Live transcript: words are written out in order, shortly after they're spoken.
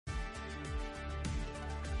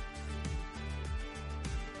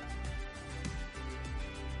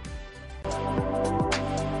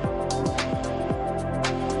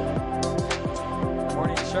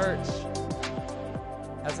church.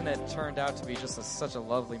 Hasn't it turned out to be just such a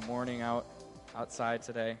lovely morning outside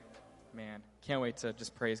today? Man, can't wait to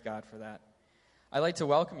just praise God for that. I'd like to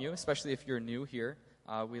welcome you, especially if you're new here.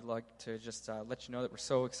 We'd like to just let you know that we're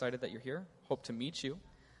so excited that you're here. Hope to meet you.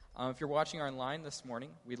 If you're watching online this morning,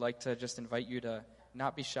 we'd like to just invite you to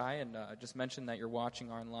not be shy and just mention that you're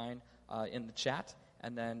watching online in the chat.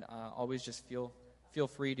 And then always just feel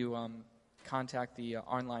free to contact the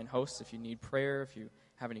online hosts if you need prayer, if you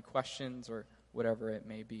have any questions or whatever it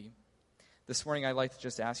may be. This morning I'd like to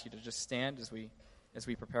just ask you to just stand as we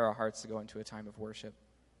prepare our hearts to go into a time of worship.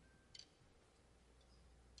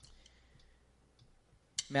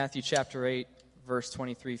 Matthew chapter 8, verse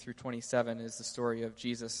 23 through 27 is the story of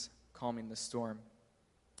Jesus calming the storm.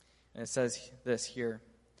 And it says this here: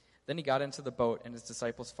 Then he got into the boat, and his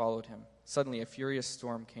disciples followed him. Suddenly a furious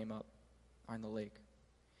storm came up on the lake,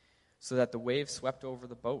 so that the waves swept over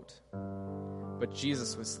the boat. But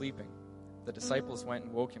Jesus was sleeping. The disciples went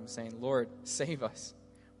and woke him, saying, "Lord, save us.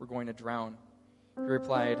 We're going to drown." He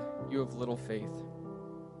replied, "You have little faith."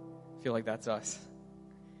 I feel like that's us.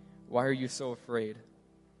 Why are you so afraid?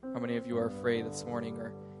 How many of you are afraid this morning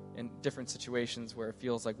or in different situations where it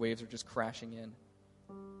feels like waves are just crashing in?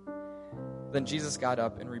 Then Jesus got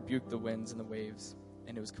up and rebuked the winds and the waves,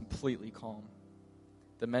 and it was completely calm.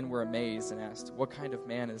 The men were amazed and asked, "What kind of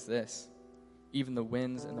man is this? Even the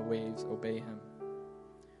winds and the waves obey him."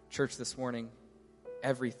 Church, this morning,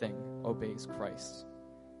 everything obeys Christ.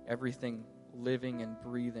 Everything living and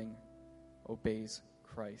breathing obeys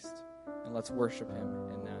Christ. And let's worship him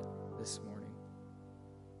in that this morning.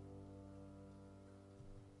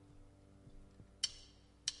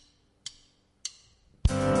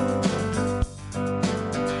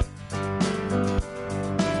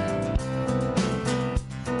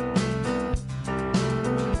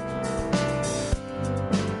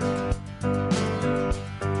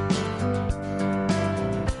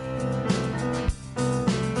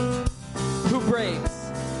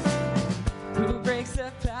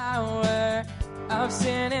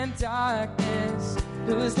 Sin and darkness,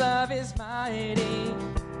 whose love is mighty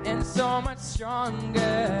and so much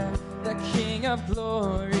stronger, the King of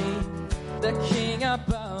glory, the King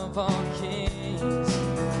above all kings,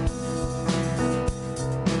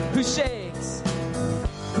 who shakes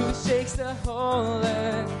the whole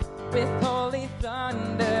earth with holy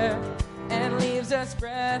thunder and leaves us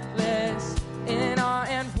breathless in awe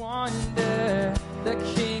and wonder, the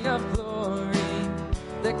King of glory,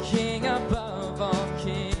 the King above all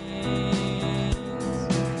kings.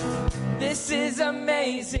 This is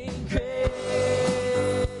amazing grace.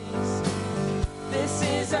 This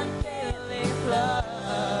is unfailing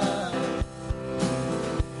love,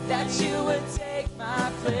 that you would take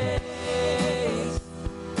my place,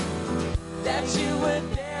 that you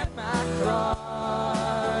would bear my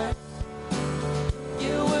cross,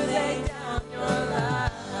 you would lay down your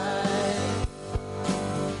life,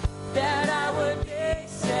 that I would be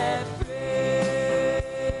set free.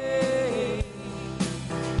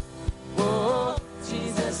 Oh,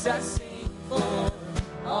 Jesus, I sing for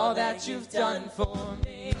all that you've done for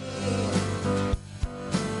me.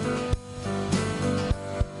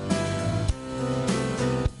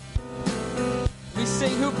 We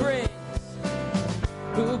sing, who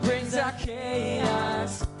brings our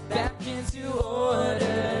chaos back into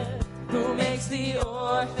order, who makes the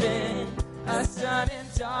orphan a son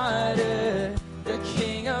and daughter, the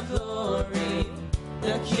King of glory,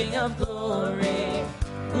 the King of glory,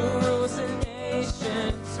 who rules the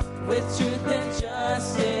nations with truth and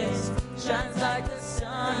justice, shines like the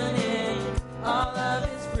sun in all of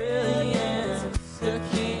his brilliance, the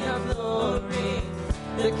King of glory,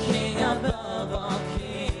 the King above all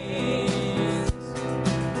kings.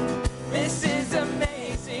 This is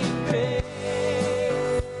amazing grace.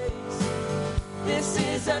 This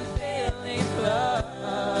is unfailing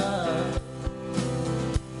love,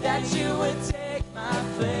 that you would take my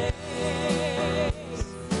place,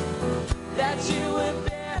 that you would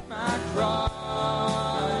bear my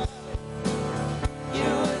cross, you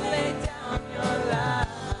would lay down your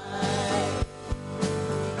life,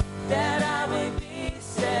 that I would be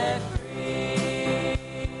set free.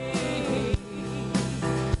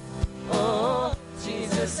 Oh,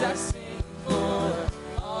 Jesus, I sing for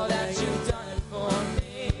all that you've done for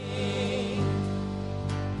me.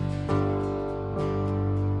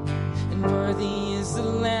 And worthy is the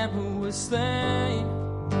Lamb who was slain,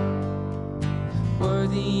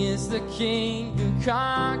 worthy is the King who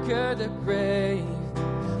conquered the grave,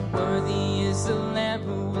 worthy is the Lamb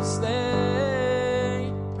who was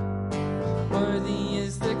slain, worthy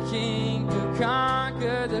is the King who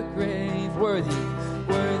conquered the grave, worthy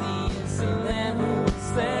is the Lamb who was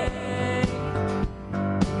slain.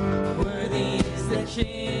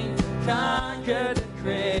 King conquered the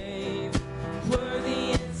grave.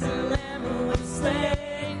 Worthy is the Lamb who was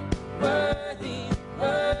slain. Worthy,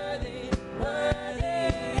 worthy,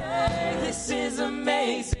 worthy. This is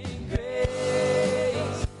amazing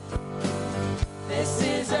grace. This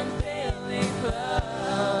is unfailing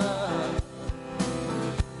love.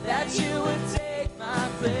 That you would take my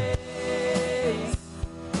place.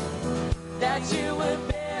 That you would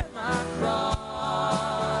bear my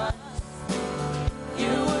cross. You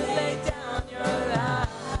would lay down your life.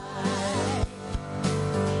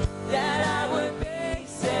 That I would be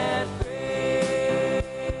set free.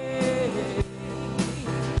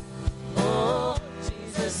 Oh,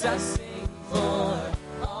 Jesus, I sing for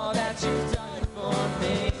all that you've done for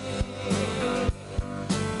me.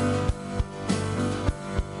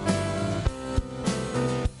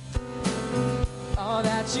 All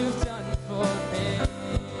that you've done for me.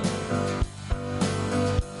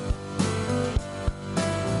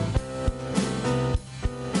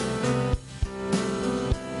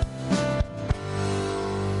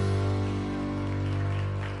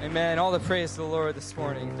 Amen. All the praise to the Lord this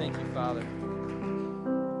morning. Thank you, Father.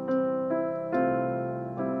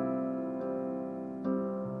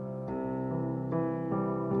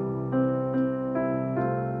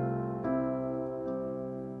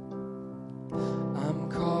 I'm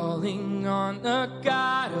calling on the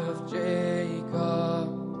God of Jacob,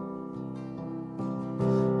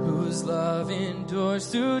 whose love endures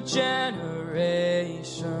through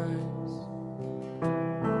generations.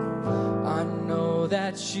 I know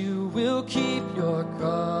that you will keep your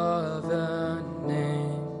covenant.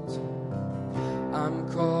 I'm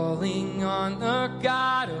calling on the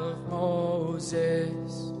God of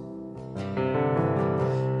Moses,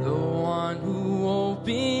 the one who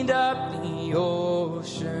opened up the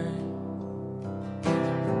ocean.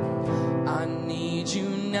 I need you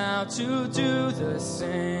now to do the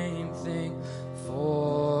same thing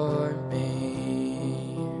for me.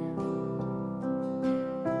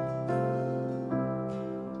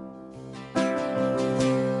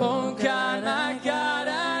 Oh God, my God,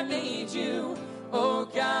 I need you. Oh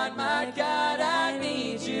God, my God, I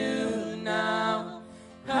need you now.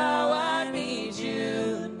 How I need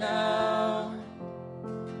you now.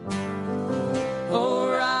 Oh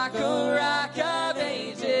rock of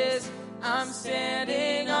ages, I'm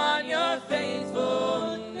standing on your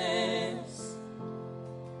faithfulness.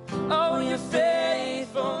 Oh, your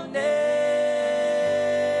faithfulness.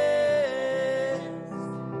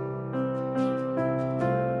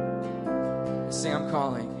 Sing, I'm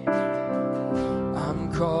calling.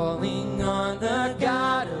 I'm calling on the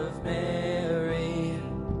God of Mary,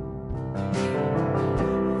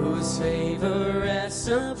 whose favor rests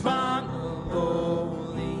upon the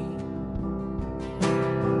lowly.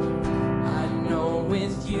 I know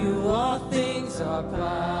with you all things are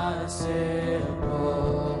possible.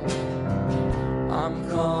 I'm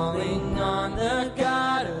calling on the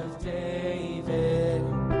God of David,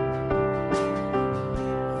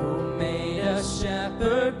 who made a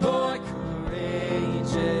shepherd boy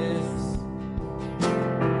courageous.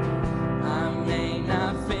 I may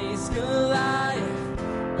not face Goliath,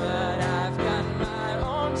 but I've got my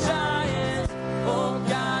own giant. Oh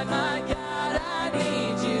God, my God, I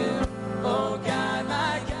need you. Oh God,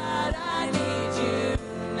 my God, I need you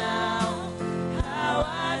now. How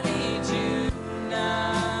I need you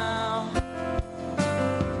now.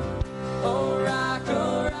 Oh rock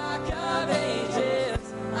of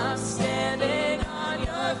ages, I'm standing on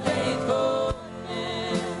your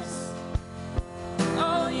faithfulness.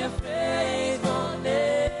 Oh, your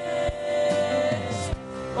faithfulness.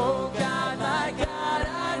 Oh God, my God,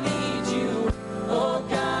 I need you. Oh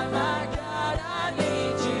God, my God, I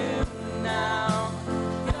need you now.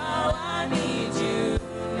 Now I need you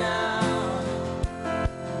now.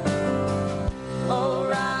 Oh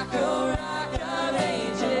rock of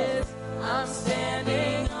ages, I'm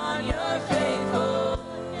standing on your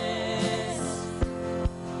faithfulness.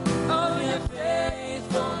 Oh, your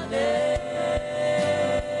faithfulness.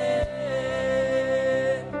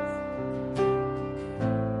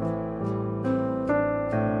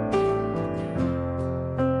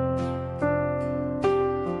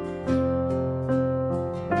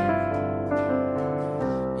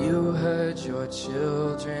 You heard your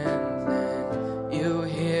children then, you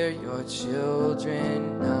hear your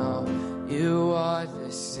children now. You are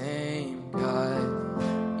the same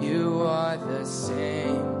God. You are the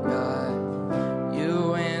same God.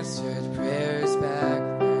 You answered prayers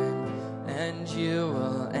back then, and you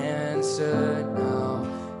will answer now.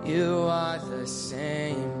 You are the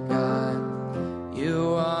same God.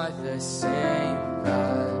 You are the same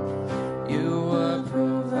God. You were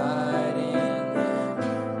providing then,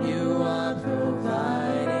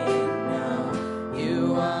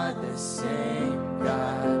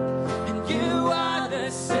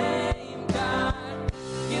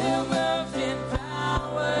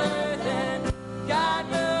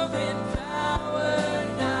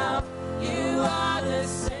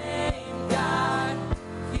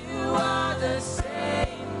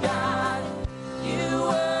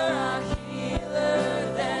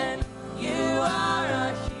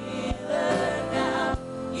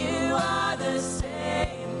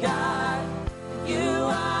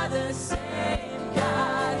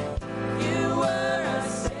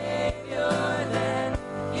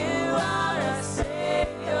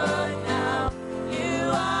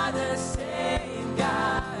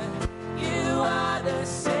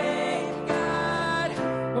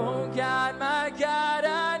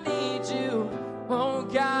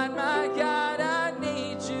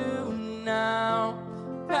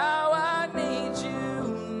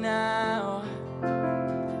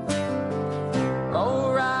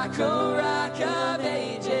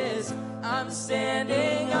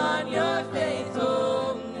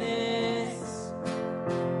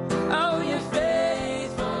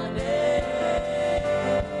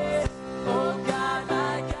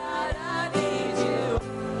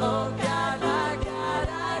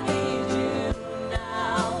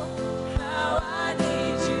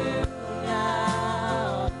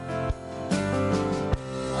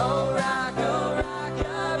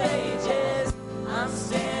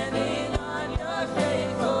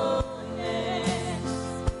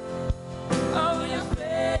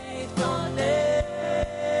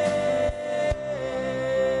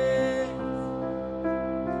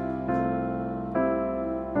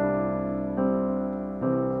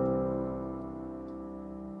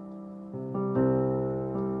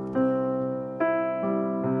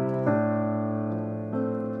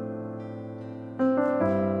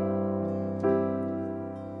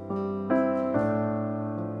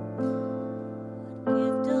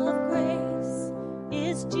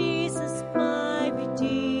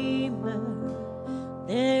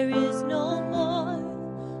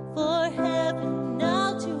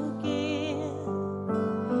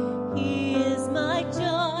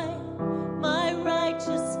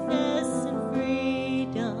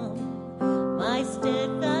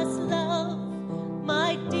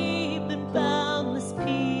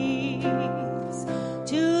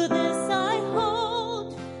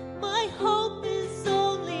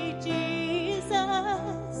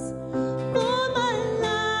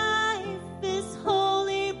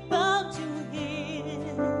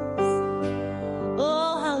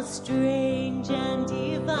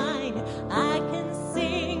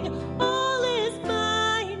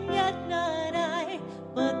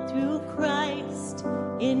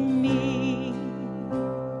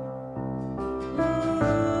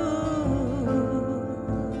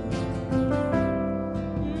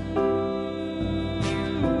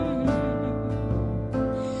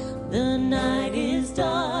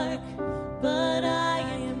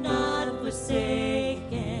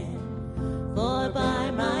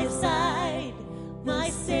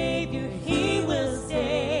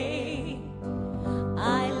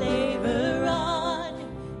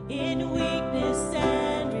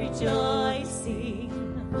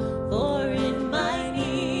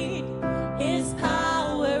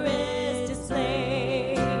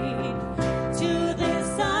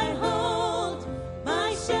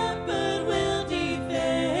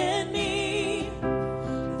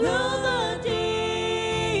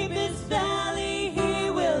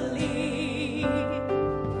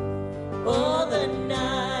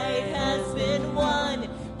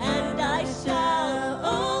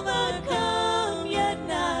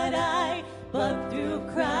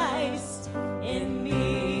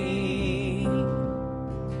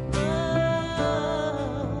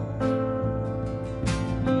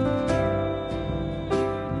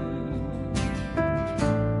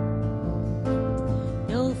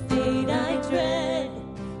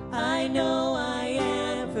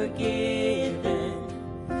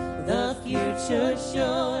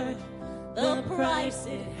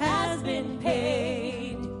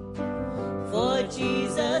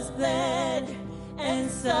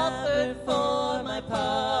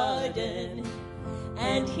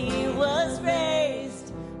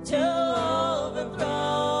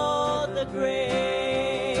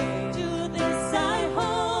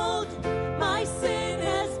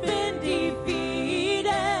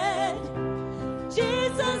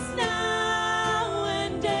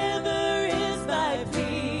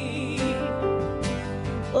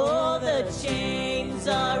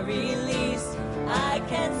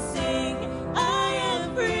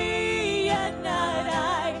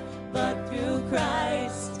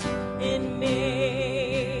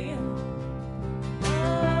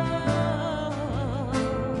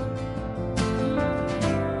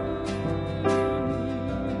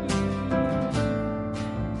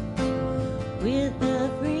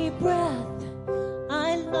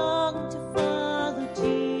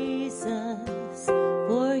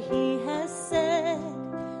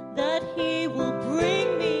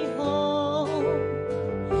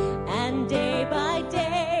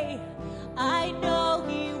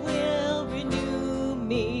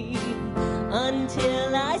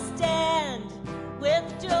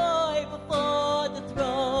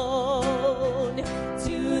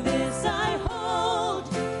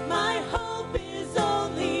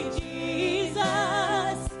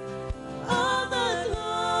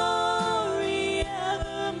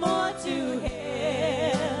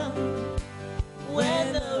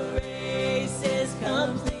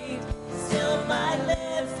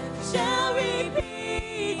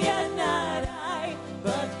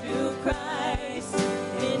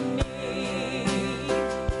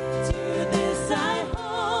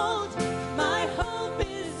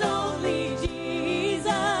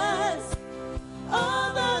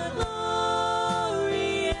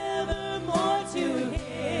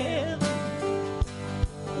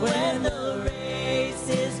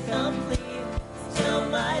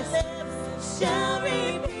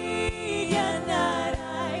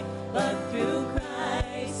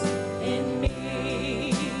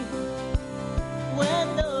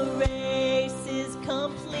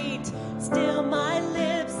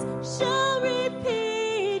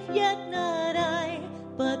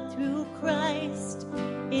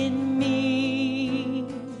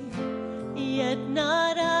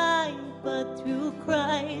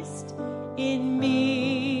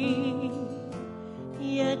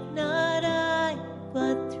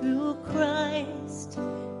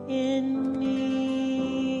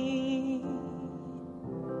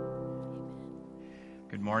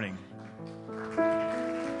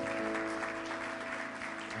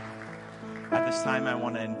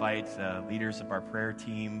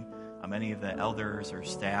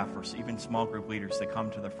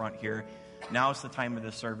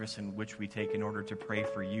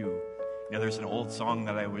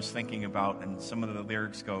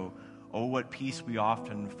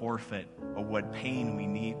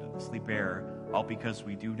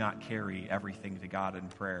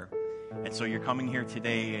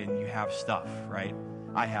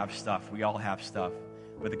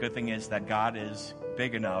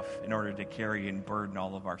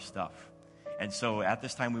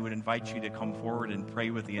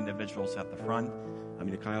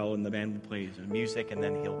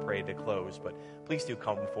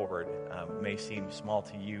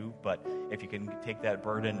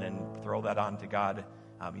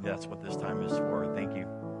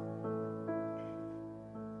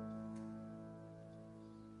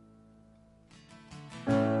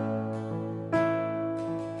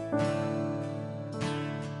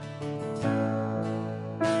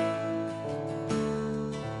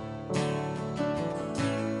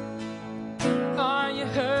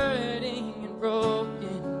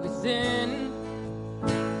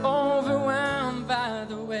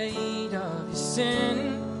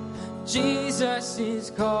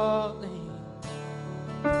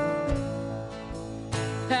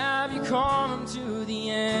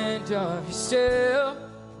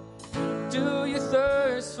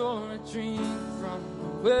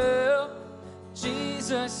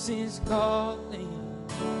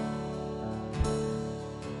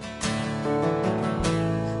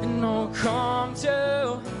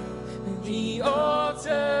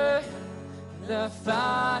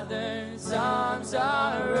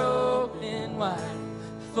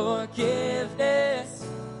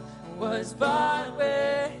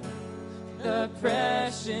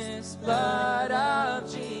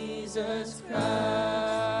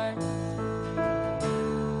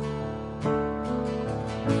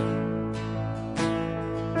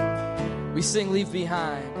 We sing Leave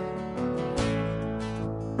Behind.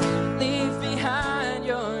 Leave behind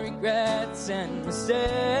your regrets and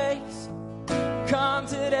mistakes. Come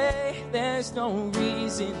today, there's no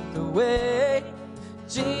reason to wait.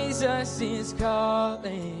 Jesus is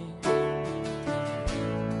calling.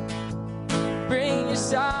 Bring your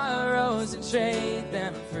sorrows and trade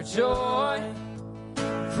them for joy.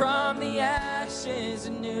 From the ashes, a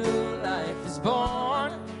new life is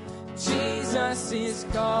born. Jesus is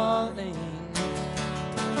calling.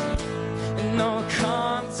 And oh,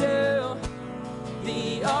 come to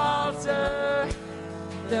the altar.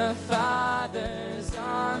 The Father's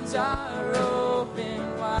arms are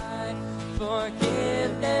open wide.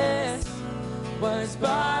 Forgiveness was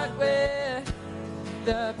bought with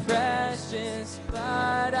the precious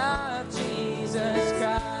blood of Jesus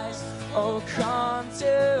Christ. Oh, come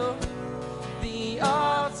to the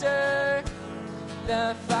altar.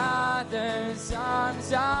 The Father's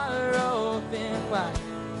arms are open wide.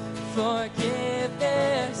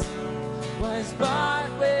 Forgiveness was bought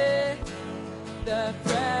with the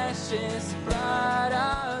precious blood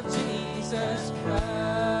of Jesus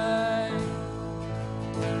Christ.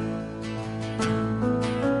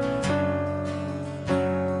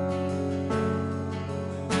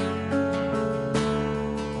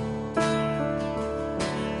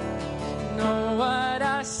 Know what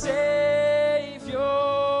our Savior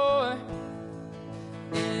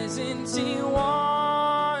isn't He wonderful?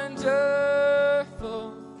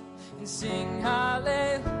 And sing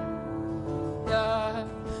hallelujah.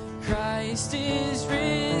 Christ is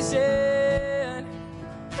risen.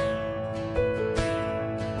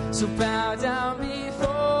 So bow down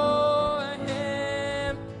before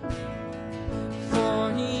Him,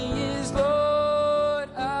 for He is Lord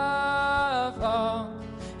of all.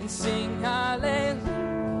 And sing hallelujah.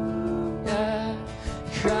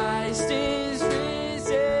 Christ is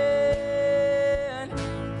risen.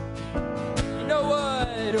 You know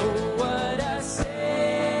what? Oh, what a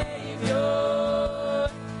Savior.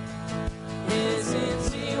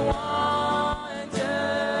 Isn't He wonderful?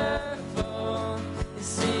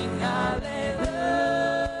 Sing hallelujah.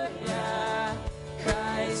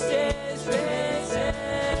 Christ is risen.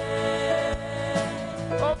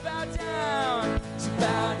 Oh, bow down. So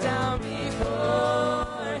bow down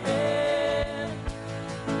before Him,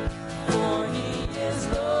 for He is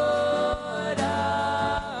Lord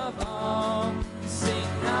of all.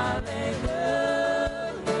 Sing hallelujah.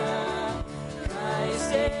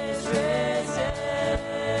 Christ is risen.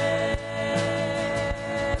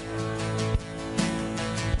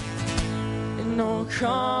 And oh,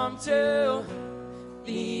 come to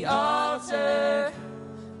the altar.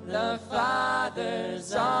 The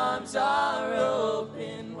Father's arms are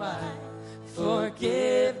open wide.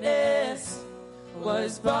 Forgiveness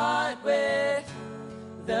was bought with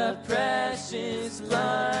the precious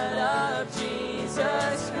blood of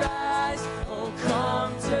Jesus Christ. Oh,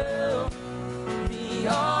 come to the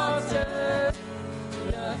altar.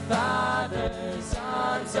 The Father's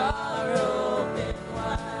arms are open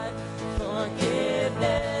wide.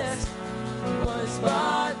 Forgiveness was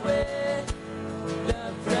bought with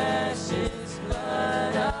the precious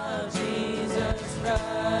blood of Jesus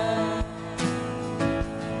Christ.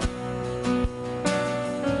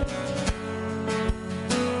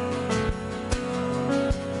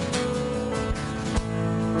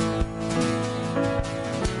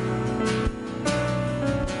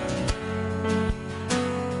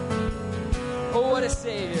 Oh, what a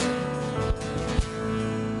Savior.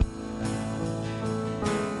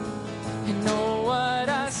 And oh, what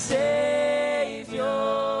a Savior.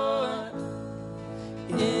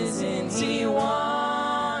 Isn't He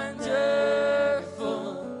wonderful?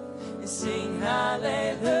 And sing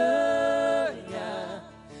hallelujah.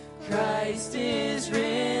 Christ is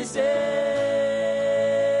risen.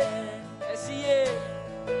 Yes, He is.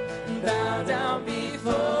 Bow down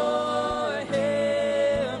before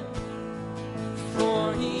Him,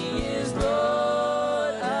 for He is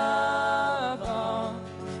Lord of all.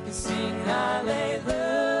 And sing hallelujah.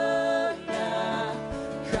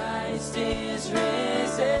 Christ is risen.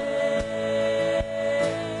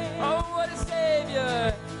 Oh, what a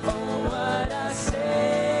Savior. Oh, what a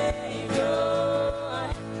Savior.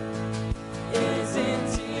 Isn't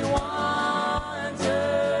He wonderful?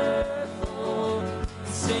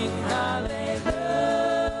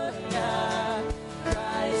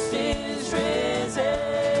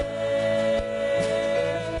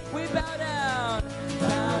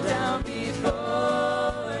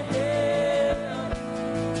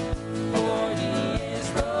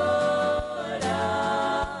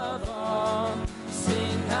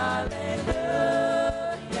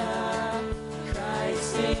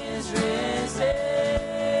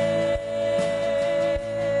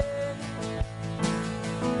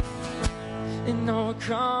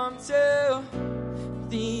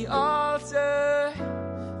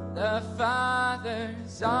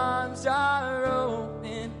 Father's arms are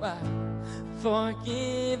open wide.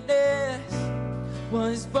 Forgiveness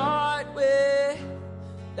was bought with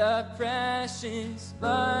the precious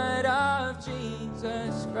blood of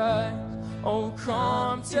Jesus Christ. Oh,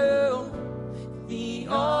 come to the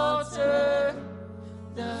altar.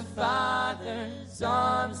 The Father's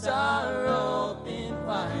arms are open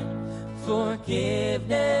wide.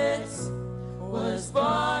 Forgiveness was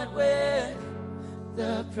bought with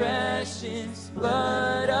the precious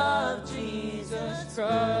blood of Jesus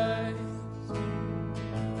Christ.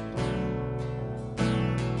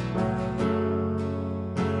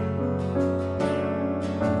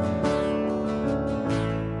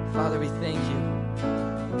 Father, we thank you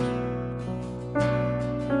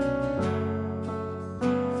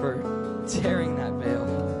for tearing that veil,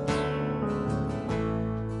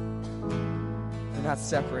 for not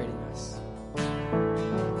separating us.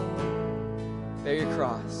 Bear your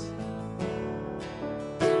cross.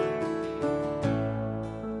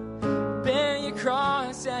 Bear your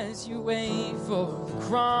cross as you wait for the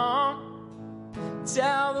crown.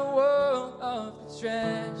 Tell the world of the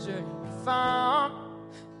treasure you found.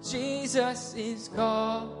 Jesus is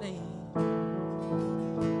calling.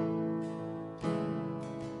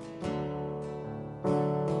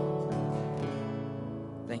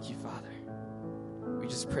 Thank you, Father. We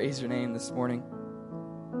just praise your name this morning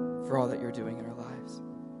for all that you're doing in our lives.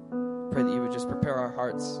 Pray that you would just prepare our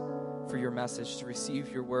hearts for your message, to receive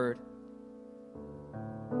your word.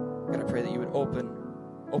 God, I pray that you would open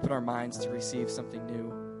our minds to receive something new,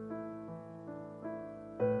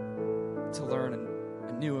 to learn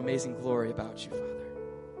a new amazing glory about you, Father.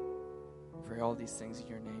 I pray all these things in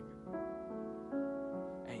your name.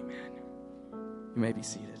 Amen. You may be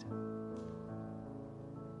seated.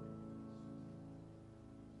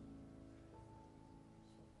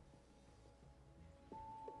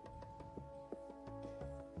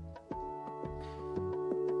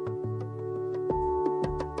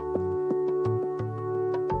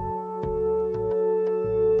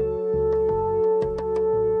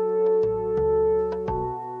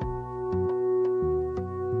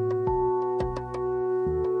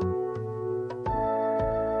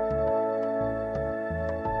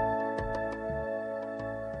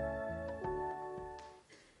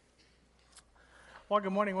 Well,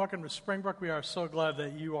 good morning. Welcome to Springbrook. We are so glad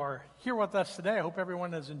that you are here with us today. I hope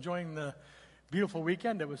everyone is enjoying the beautiful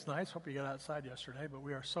weekend. It was nice. Hope you got outside yesterday, but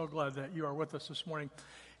we are so glad that you are with us this morning.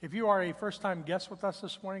 If you are a first-time guest with us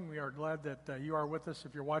this morning, we are glad that you are with us.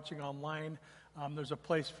 If you're watching online, there's a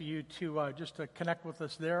place for you to just to connect with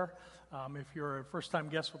us there. If you're a first-time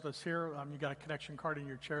guest with us here, you got a connection card in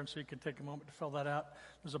your chair, and so you can take a moment to fill that out.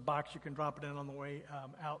 There's a box you can drop it in on the way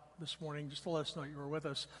out this morning, just to let us know you were with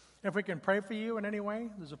us. If we can pray for you in any way,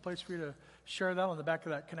 there's a place for you to share that on the back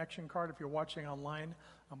of that connection card if you're watching online.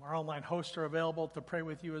 Our online hosts are available to pray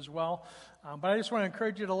with you as well. But I just want to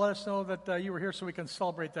encourage you to let us know that you were here so we can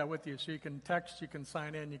celebrate that with you. So you can text, you can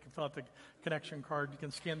sign in, you can fill out the connection card, you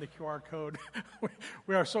can scan the QR code.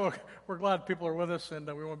 We're glad people are with us, and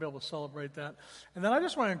we want to be able to celebrate that. And then I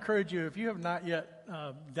just want to encourage you, if you have not yet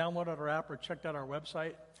downloaded our app or checked out our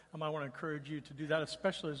website, I want to encourage you to do that,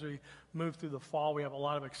 especially as we move through the fall. We have a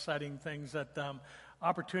lot of exciting things that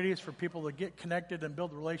opportunities for people to get connected and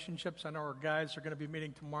build relationships. I know our guys are going to be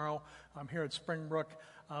meeting tomorrow here at Springbrook.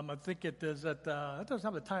 I think it is at, it doesn't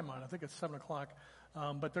have the time on it. I think it's 7 o'clock.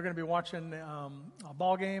 But they're going to be watching a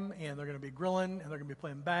ball game, and they're going to be grilling, and they're going to be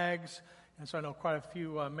playing bags. And so I know quite a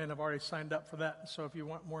few men have already signed up for that. So if you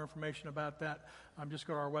want more information about that, just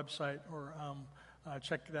go to our website or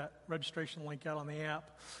check that registration link out on the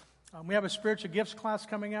app. We have a spiritual gifts class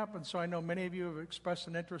coming up, and so I know many of you have expressed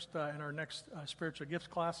an interest in our next spiritual gifts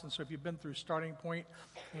class. And so if you've been through Starting Point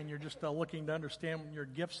and you're just looking to understand your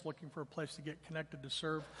gifts, looking for a place to get connected to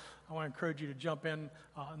serve, I want to encourage you to jump in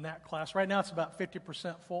that class. Right now it's about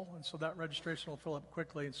 50% full, and so that registration will fill up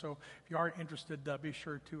quickly. And so if you are interested, be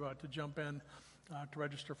sure to jump in to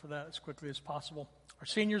register for that as quickly as possible. Our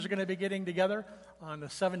seniors are going to be getting together on the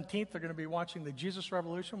 17th. They're going to be watching The Jesus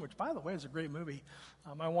Revolution, which, by the way, is a great movie.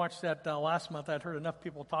 I watched that last month. I'd heard enough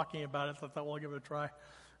people talking about it. I thought, well, I'll give it a try.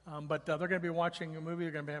 But they're going to be watching a movie.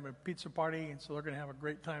 They're going to be having a pizza party, and so they're going to have a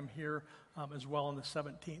great time here as well on the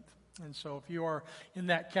 17th. And so if you are in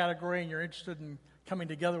that category and you're interested in coming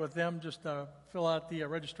together with them, just fill out the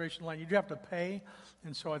registration line. You do have to pay,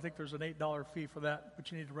 and so I think there's an $8 fee for that,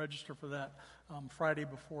 but you need to register for that Friday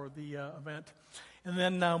before the event. And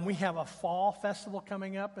then we have a fall festival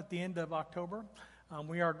coming up at the end of October.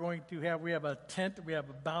 We have a tent, we have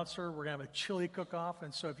a bouncer, we're going to have a chili cook-off,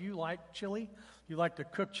 and so if you like chili, you like to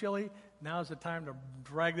cook chili, now's the time to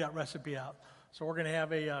drag that recipe out. So we're going to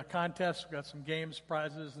have a contest. We've got some games,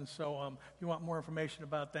 prizes, and so if you want more information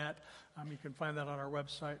about that, you can find that on our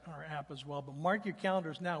website, our app as well. But mark your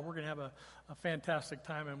calendars now. We're going to have a fantastic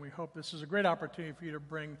time, and we hope this is a great opportunity for you to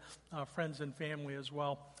bring friends and family as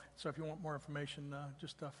well. So if you want more information,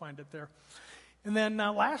 just find it there. And then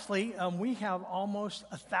lastly, we have almost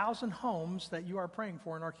 1,000 homes that you are praying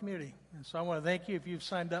for in our community. And so I want to thank you if you've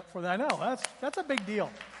signed up for that. I know, that's a big deal.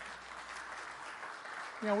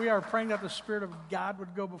 You know, we are praying that the Spirit of God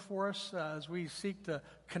would go before us as we seek to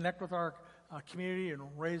connect with our community and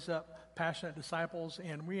raise up passionate disciples.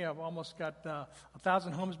 And we have almost got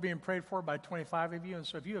 1,000 homes being prayed for by 25 of you. And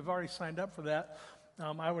so if you have already signed up for that,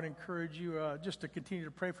 I would encourage you just to continue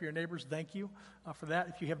to pray for your neighbors. Thank you for that.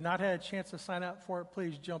 If you have not had a chance to sign up for it,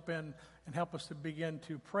 please jump in and help us to begin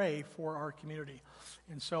to pray for our community.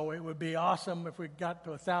 And so it would be awesome if we got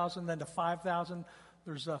to 1,000, then to 5,000.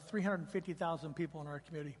 There's 350,000 people in our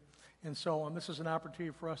community. And so this is an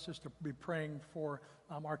opportunity for us just to be praying for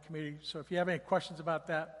our community. So if you have any questions about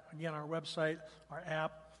that, again, our website, our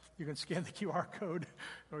app, you can scan the QR code.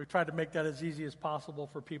 We tried to make that as easy as possible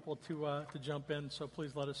for people to jump in, so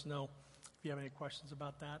please let us know if you have any questions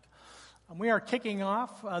about that. We are kicking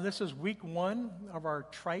off, this is week 1 of our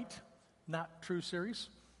Trite, Not True series.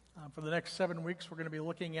 For the next 7 weeks, we're going to be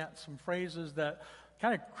looking at some phrases that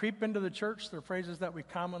kind of creep into the church. They're phrases that we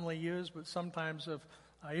commonly use, but sometimes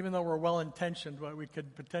even though we're well-intentioned, we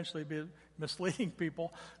could potentially be misleading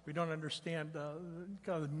people. We don't understand kind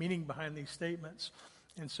of the meaning behind these statements.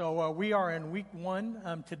 And so we are in week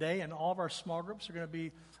 1 today, and all of our small groups are going to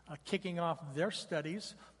be kicking off their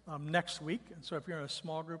studies next week. And so if you're in a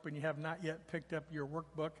small group and you have not yet picked up your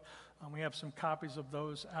workbook, we have some copies of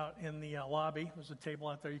those out in the lobby. There's a table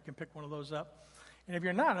out there. You can pick one of those up. And if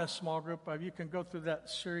you're not in a small group, you can go through that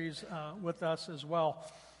series with us as well.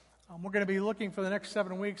 We're going to be looking for the next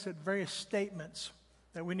 7 weeks at various statements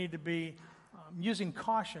that we need to be using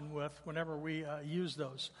caution with whenever we use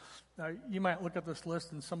those. Now, you might look at this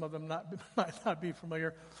list and some of them might not be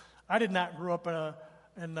familiar. I did not grow up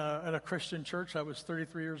in a Christian church. I was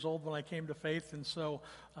 33 years old when I came to faith, and so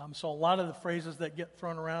a lot of the phrases that get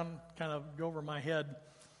thrown around kind of go over my head.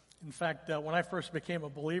 In fact, when I first became a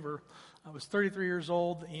believer, I was 33 years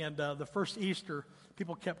old, and the first Easter,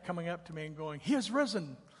 people kept coming up to me and going, "He is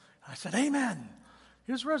risen." I said, "Amen.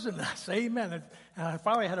 He is risen." I said, "Amen." And I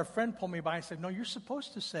finally had a friend pull me by and said, "No, you're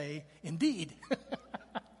supposed to say, 'Indeed.'"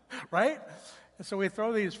 Right? And so we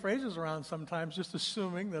throw these phrases around sometimes just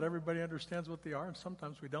assuming that everybody understands what they are, and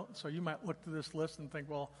sometimes we don't. So you might look through this list and think,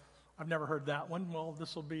 well, I've never heard that one. Well,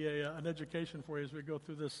 this will be an education for you as we go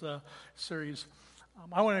through this series.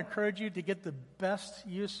 I want to encourage you to get the best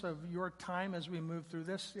use of your time as we move through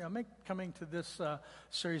this. Make coming to this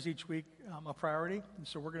series each week a priority. And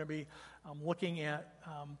so we're going to be looking at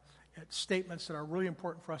statements that are really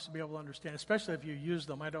important for us to be able to understand, especially if you use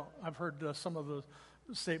them. I've heard some of the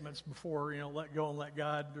statements before, let go and let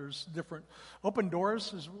God. There's different open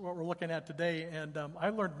doors is what we're looking at today. And I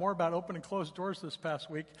learned more about open and closed doors this past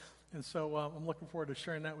week. And so I'm looking forward to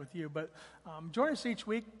sharing that with you. But join us each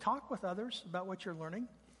week. Talk with others about what you're learning.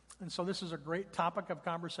 And so this is a great topic of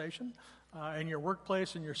conversation in your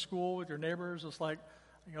workplace, in your school, with your neighbors. It's like,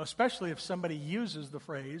 especially if somebody uses the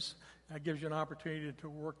phrase, that gives you an opportunity to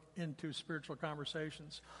work into spiritual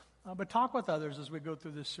conversations. But talk with others as we go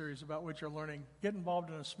through this series about what you're learning. Get involved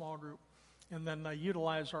in a small group. And then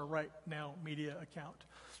utilize our Right Now Media account.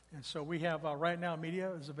 And so we have Right Now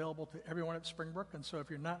Media is available to everyone at Springbrook. And so if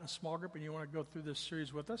you're not in a small group and you want to go through this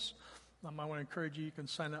series with us, I want to encourage you. You can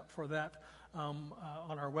sign up for that on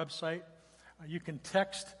our website. You can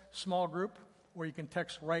text small group, or you can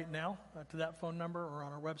text Right Now to that phone number, or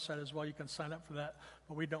on our website as well. You can sign up for that.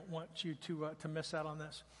 But we don't want you to miss out on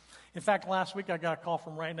this. In fact, last week I got a call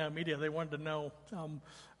from Right Now Media. They wanted to know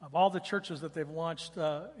of all the churches that they've launched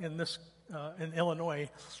in Illinois,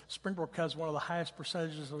 Springbrook has one of the highest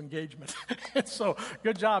percentages of engagement. So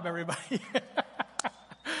good job, everybody.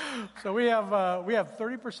 So we have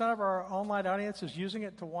 30% of our online audience is using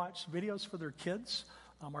it to watch videos for their kids.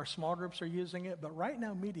 Our small groups are using it, but Right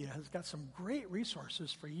Now Media has got some great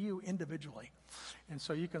resources for you individually. And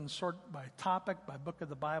so you can sort by topic, by book of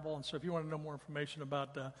the Bible. And so if you want to know more information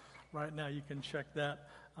about Right Now, you can check that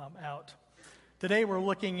out. Today we're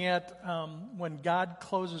looking at when God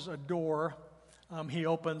closes a door, he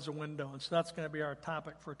opens a window. And so that's going to be our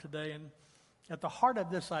topic for today. And at the heart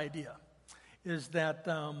of this idea is that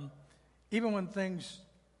even when things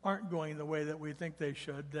aren't going the way that we think they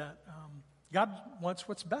should, that God wants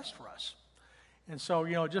what's best for us. And so,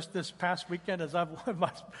 just this past weekend, as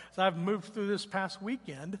I've moved through this past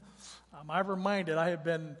weekend, I have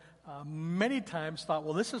been many times thought,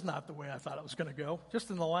 well, this is not the way I thought it was going to go. Just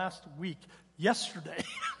in the last week, yesterday,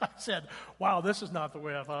 I said, wow, this is not the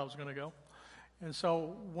way I thought it was going to go. And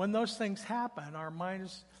so when those things happen, our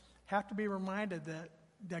minds have to be reminded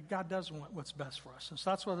that God does want what's best for us. And so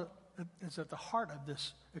that's what is at the heart of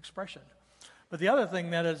this expression. But the other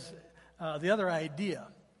thing that is, the other idea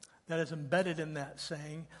that is embedded in that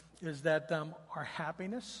saying is that our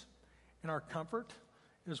happiness and our comfort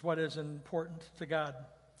is what is important to God.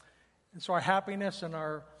 And so our happiness and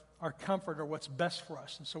our comfort are what's best for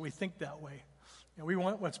us. And so we think that way. And we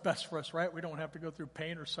want what's best for us, right? We don't have to go through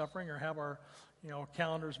pain or suffering or have our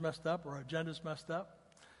calendars messed up or agendas messed up.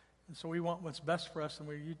 And so we want what's best for us, and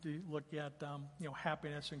we usually look at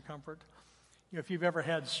happiness and comfort. If you've ever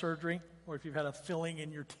had surgery, or if you've had a filling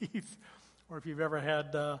in your teeth, or if you've ever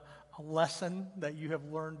had a lesson that you have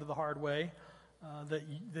learned the hard way,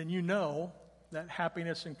 then you know that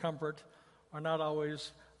happiness and comfort are not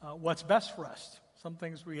always what's best for us. Some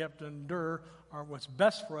things we have to endure are what's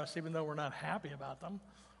best for us, even though we're not happy about them,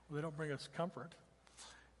 or they don't bring us comfort.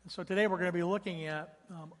 And so today we're going to be looking at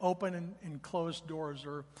open and closed doors,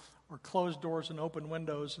 or closed doors and open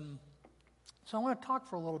windows. And so I want to talk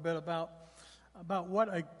for a little bit about what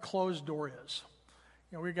a closed door is.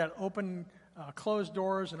 We've got closed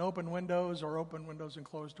doors and open windows, or open windows and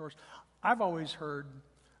closed doors. I've always heard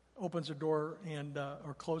opens a door and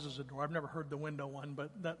or closes a door. I've never heard the window one, but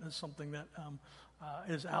that is something that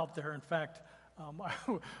is out there. In fact,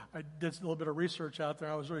 I did a little bit of research out there.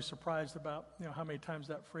 I was really surprised about how many times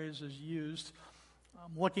that phrase is used.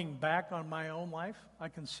 Looking back on my own life, I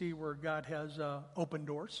can see where God has opened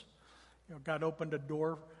doors. God opened a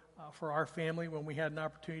door for our family when we had an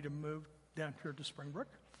opportunity to move down here to Springbrook.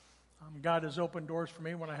 God has opened doors for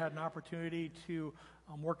me when I had an opportunity to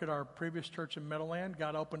work at our previous church in Meadowland.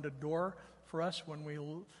 God opened a door for us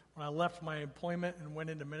when I left my employment and went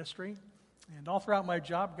into ministry. And all throughout my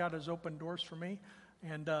job, God has opened doors for me.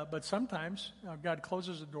 And but sometimes God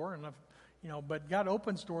closes a door, and but God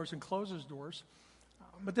opens doors and closes doors.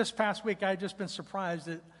 But this past week, I've just been surprised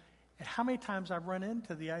at how many times I've run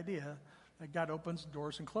into the idea that God opens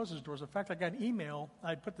doors and closes doors. In fact, I got an email.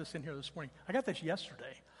 I put this in here this morning. I got this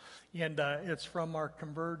yesterday. And it's from our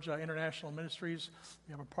Converge International Ministries.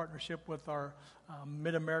 We have a partnership with our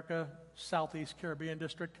Mid-America Southeast Caribbean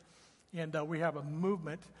District. And we have a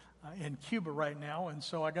movement in Cuba right now. And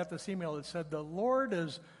so I got this email that said, the Lord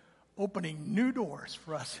is opening new doors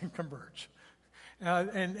for us in Converge.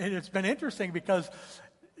 And it's been interesting because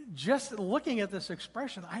just looking at this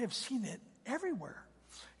expression, I have seen it everywhere.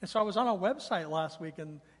 And so I was on a website last week,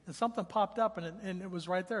 and something popped up, and it was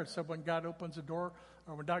right there. It said when God opens a door,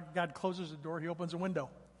 or when God closes a door, he opens a window.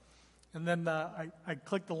 And then I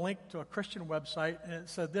clicked the link to a Christian website, and it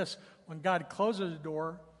said this: when God closes a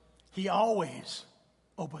door, he always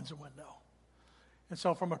opens a window. And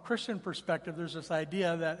so from a Christian perspective, there's this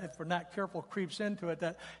idea that if we're not careful, creeps into it,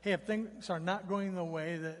 that, hey, if things are not going the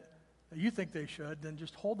way that you think they should, then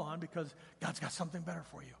just hold on, because God's got something better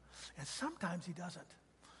for you. And sometimes he doesn't.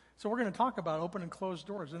 So we're going to talk about open and closed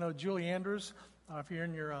doors. I know Julie Andrews, if you're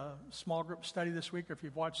in your small group study this week, or if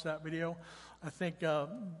you've watched that video, I think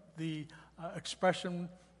the expression,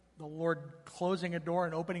 the Lord closing a door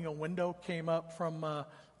and opening a window, came up from,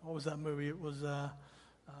 what was that movie? It was,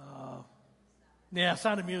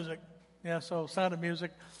 Sound of Music. Yeah, so Sound of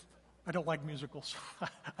Music. I don't like musicals.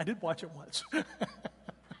 I did watch it once.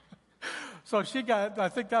 So I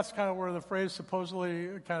think that's kind of where the phrase supposedly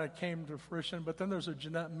kind of came to fruition. But then there's a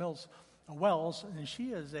Jeanette Wells, and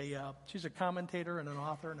she's a commentator and an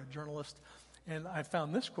author and a journalist. And I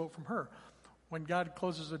found this quote from her: when God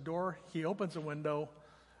closes a door, he opens a window,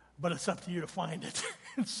 but it's up to you to find it.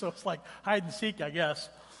 And so it's like hide and seek, I guess.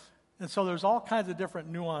 And so there's all kinds of different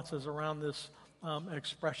nuances around this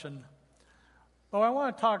expression. But I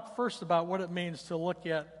want to talk first about what it means to look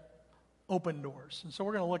at open doors. And so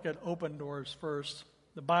we're going to look at open doors first.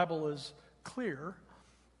 The Bible is clear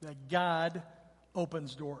that God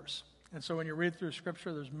opens doors. And so when you read through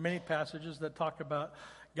Scripture, there's many passages that talk about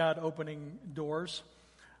God opening doors.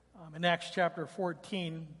 In Acts chapter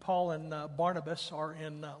 14, Paul and Barnabas are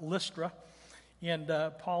in Lystra, and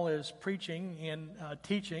Paul is preaching and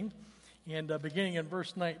teaching. And beginning in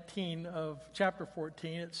verse 19 of chapter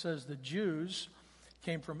 14, it says, the Jews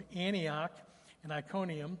came from Antioch and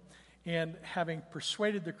Iconium, and having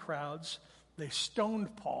persuaded the crowds, they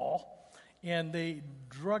stoned Paul, and they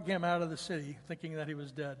drug him out of the city, thinking that he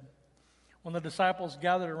was dead. When the disciples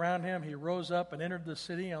gathered around him, he rose up and entered the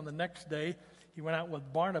city. On the next day, he went out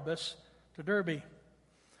with Barnabas to Derbe.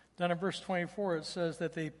 Then in verse 24, it says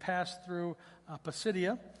that they passed through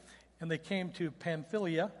Pisidia, and they came to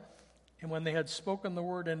Pamphylia, And when they had spoken the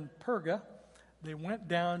word in Perga, they went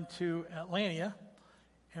down to Atlania,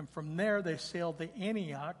 and from there they sailed to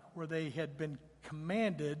Antioch, where they had been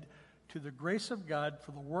commanded to the grace of God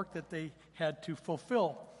for the work that they had to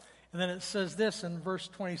fulfill. And then it says this in verse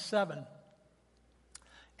 27.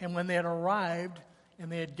 And when they had arrived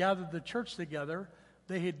and they had gathered the church together,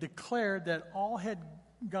 they had declared that all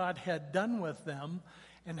God had done with them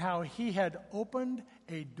and how he had opened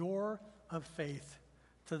a door of faith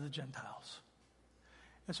to the Gentiles.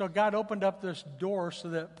 And so God opened up this door so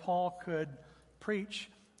that Paul could preach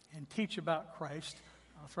and teach about Christ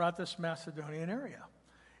throughout this Macedonian area.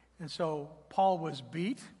 And so Paul was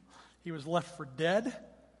beat. He was left for dead.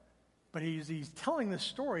 But he's telling this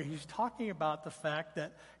story. He's talking about the fact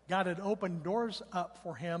that God had opened doors up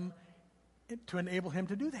for him to enable him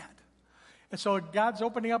to do that. And so God's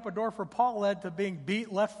opening up a door for Paul led to being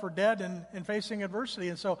beat, left for dead, and facing adversity.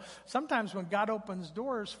 And so sometimes when God opens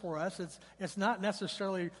doors for us, it's not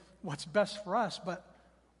necessarily what's best for us, but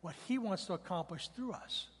what he wants to accomplish through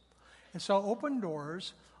us. And so open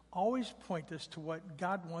doors always point us to what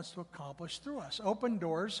God wants to accomplish through us. Open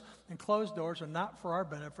doors and closed doors are not for our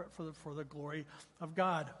benefit, for the glory of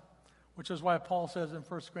God. Which is why Paul says in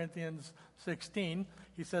 1 Corinthians 16,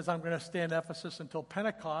 he says, I'm going to stay in Ephesus until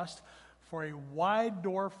Pentecost, for a wide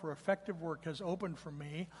door for effective work has opened for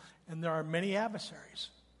me, and there are many adversaries.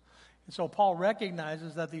 And so Paul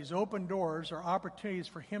recognizes that these open doors are opportunities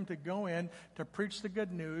for him to go in to preach the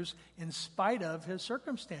good news in spite of his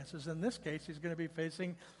circumstances. In this case, he's going to be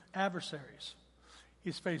facing adversaries.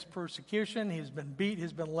 He's faced persecution, he's been beat,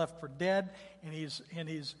 he's been left for dead, and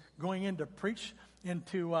he's going in to preach and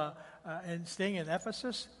staying in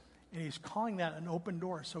Ephesus, and he's calling that an open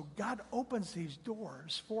door. So God opens these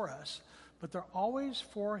doors for us, but they're always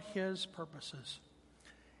for his purposes.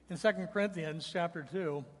 In 2 Corinthians chapter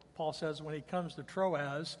 2, Paul says when he comes to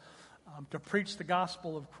Troas to preach the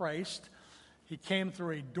gospel of Christ, he came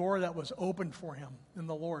through a door that was opened for him in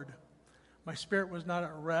the Lord. My spirit was not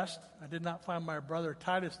at rest. I did not find my brother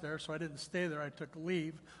Titus there, so I didn't stay there. I took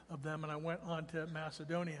leave of them, and I went on to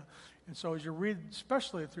Macedonia. And so as you read,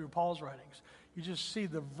 especially through Paul's writings, you just see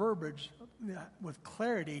the verbiage with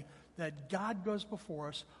clarity that God goes before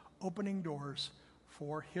us, opening doors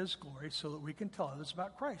for his glory so that we can tell others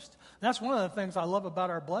about Christ. And that's one of the things I love about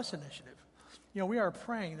our Bless Initiative. You know, we are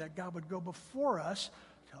praying that God would go before us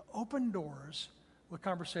to open doors with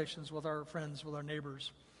conversations with our friends, with our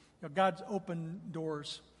neighbors. You know, God's open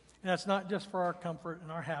doors, and that's not just for our comfort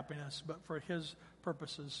and our happiness, but for his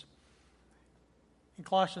purposes. In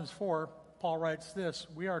Colossians 4, Paul writes this: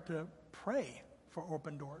 we are to pray for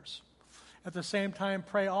open doors. At the same time,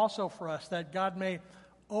 pray also for us that God may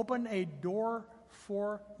open a door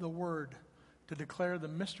for the word to declare the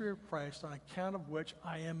mystery of Christ, on account of which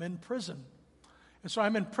I am in prison. And so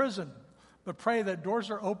I'm in prison, but pray that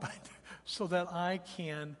doors are opened so that I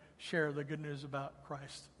can share the good news about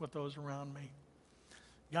Christ with those around me.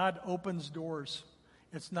 God opens doors.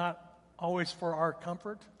 It's not always for our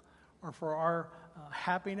comfort or for our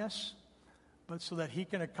happiness, but so that he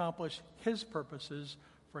can accomplish his purposes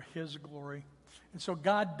for his glory. And so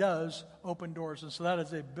God does open doors, and so that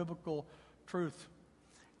is a biblical truth.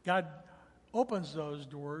 God opens those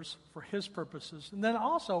doors for his purposes. And then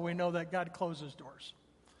also we know that God closes doors.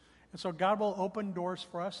 And so God will open doors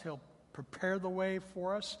for us. He'll prepare the way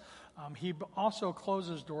for us. He also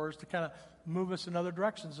closes doors to kind of move us in other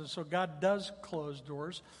directions. And so God does close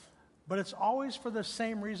doors, but it's always for the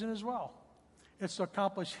same reason as well. It's to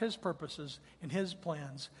accomplish his purposes and his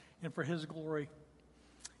plans and for his glory.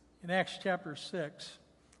 In Acts chapter 6,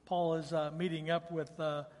 Paul is meeting up with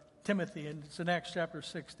Timothy, and it's in Acts chapter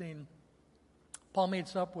 16. Paul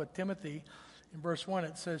meets up with Timothy. In verse 1,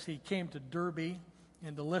 it says he came to Derbe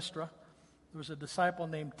and to Lystra. There was a disciple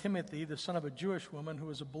named Timothy, the son of a Jewish woman who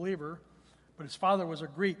was a believer, but his father was a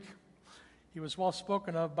Greek. He was well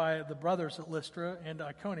spoken of by the brothers at Lystra and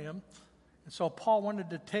Iconium. And so Paul wanted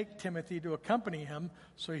to take Timothy to accompany him,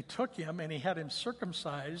 so he took him and he had him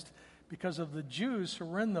circumcised because of the Jews who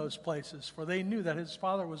were in those places, for they knew that his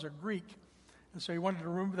father was a Greek. And so he wanted to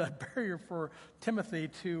remove that barrier for Timothy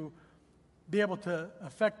to be able to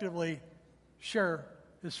effectively share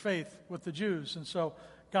his faith with the Jews. And so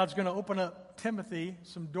God's going to open up Timothy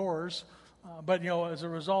some doors, but, as a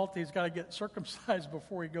result, he's got to get circumcised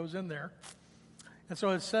before he goes in there. And so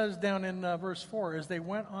it says down in verse 4, as they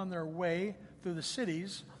went on their way through the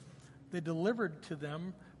cities, they delivered to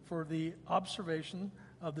them for the observation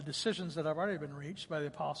of the decisions that have already been reached by the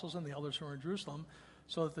apostles and the elders who are in Jerusalem,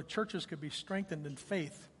 so that the churches could be strengthened in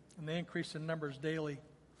faith, and they increased in numbers daily.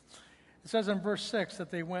 It says in verse 6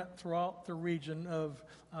 that they went throughout the region of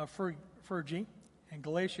Phrygia and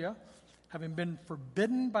Galatia, having been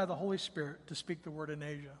forbidden by the Holy Spirit to speak the word in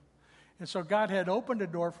Asia. And so God had opened a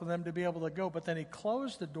door for them to be able to go, but then he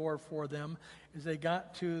closed the door for them as they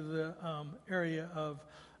got to the area of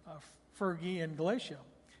Phrygia and Galatia,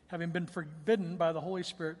 having been forbidden by the Holy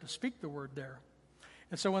Spirit to speak the word there.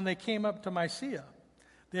 And so when they came up to Mysia,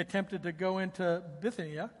 they attempted to go into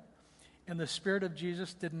Bithynia, and the Spirit of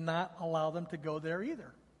Jesus did not allow them to go there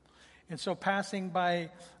either. And so passing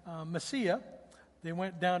by Mysia, they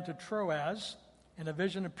went down to Troas, and a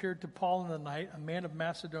vision appeared to Paul in the night. A man of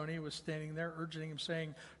Macedonia was standing there, urging him,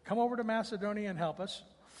 saying, "Come over to Macedonia and help us."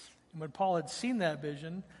 And when Paul had seen that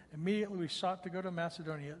vision, immediately we sought to go to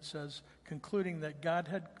Macedonia, it says, concluding that God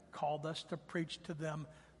had called us to preach to them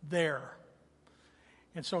there.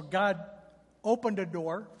 And so God opened a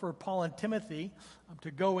door for Paul and Timothy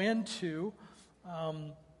to go into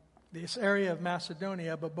this area of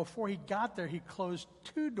Macedonia, but before he got there, he closed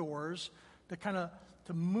two doors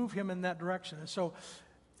to move him in that direction. And so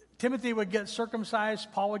Timothy would get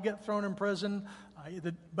circumcised, Paul would get thrown in prison,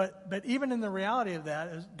 but even in the reality of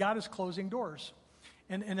that, God is closing doors.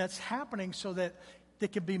 And that's happening so that they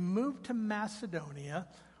could be moved to Macedonia,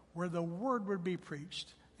 where the word would be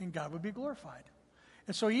preached and God would be glorified.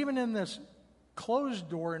 And so even in this closed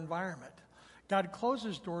door environment, God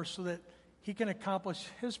closes doors so that he can accomplish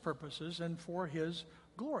his purposes and for his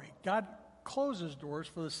glory. God closes doors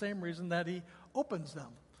for the same reason that he opens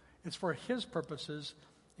them. It's for his purposes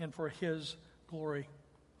and for his glory.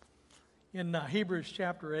 In Hebrews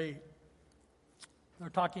chapter 8, they're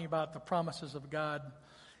talking about the promises of God,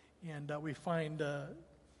 and we find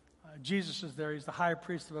Jesus is there. He's the high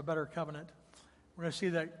priest of a better covenant. We're going to see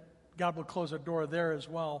that God will close a door there as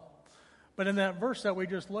well. But in that verse that we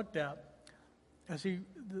just looked at, as he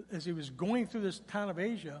was going through this town of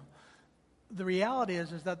Asia, the reality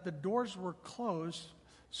is that the doors were closed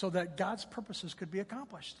so that God's purposes could be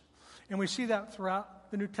accomplished. And we see that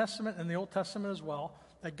throughout the New Testament and the Old Testament as well,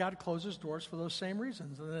 that God closes doors for those same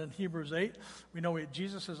reasons. And then in Hebrews 8, we know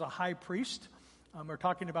Jesus is a high priest. We're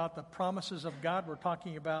talking about the promises of God. We're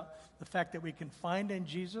talking about the fact that we can find in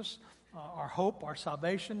Jesus our hope, our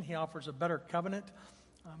salvation. He offers a better covenant.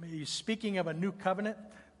 He's speaking of a new covenant.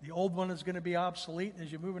 The old one is going to be obsolete.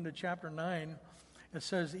 As you move into chapter 9, it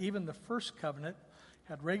says, even the first covenant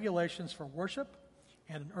had regulations for worship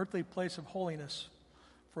and an earthly place of holiness.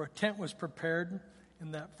 For a tent was prepared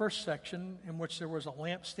in that first section, in which there was a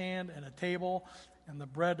lampstand and a table and the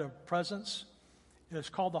bread of presence. It is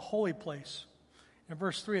called the holy place. In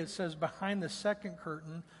verse 3, it says, behind the second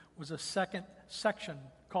curtain was a second section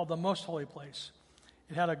called the most holy place.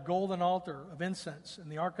 It had a golden altar of incense,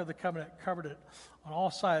 and the Ark of the Covenant covered it on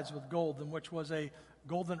all sides with gold, in which was a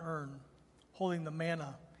golden urn holding the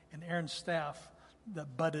manna and Aaron's staff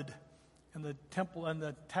that budded, and the temple and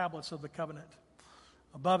the tablets of the covenant.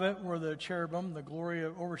 Above it were the cherubim, the glory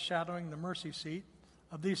of overshadowing the mercy seat.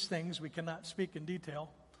 Of these things we cannot speak in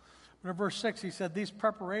detail. But in verse 6, he said, these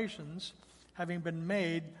preparations having been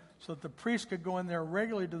made so that the priest could go in there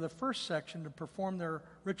regularly to the first section to perform their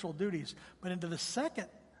ritual duties. But into the second,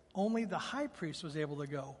 only the high priest was able to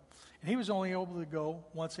go. And he was only able to go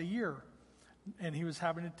once a year. And he was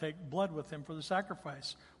having to take blood with him for the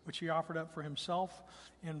sacrifice, which he offered up for himself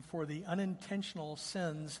and for the unintentional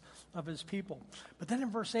sins of his people. But then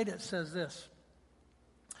in verse 8 it says this.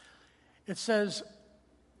 It says,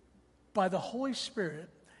 by the Holy Spirit,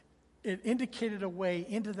 it indicated a way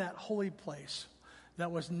into that holy place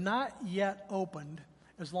that was not yet opened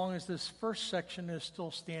as long as this first section is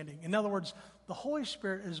still standing. In other words, the Holy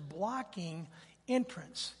Spirit is blocking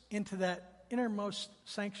entrance into that innermost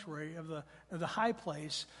sanctuary of the high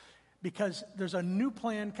place, because there's a new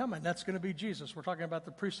plan coming. That's going to be Jesus. We're talking about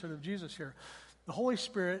the priesthood of Jesus here. The Holy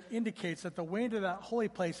Spirit indicates that the way into that holy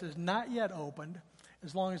place is not yet opened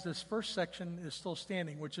as long as this first section is still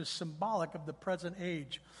standing, which is symbolic of the present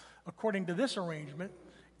age. According to this arrangement,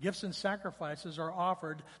 gifts and sacrifices are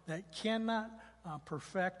offered that cannot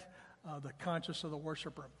perfect the conscience of the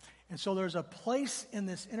worshiper. And so there's a place in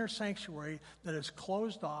this inner sanctuary that is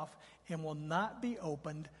closed off and will not be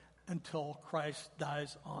opened until Christ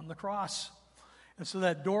dies on the cross. And so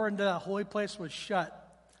that door into that holy place was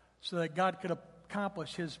shut so that God could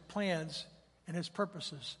accomplish his plans and his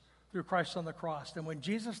purposes through Christ on the cross. And when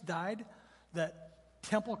Jesus died, that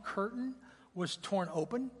temple curtain was torn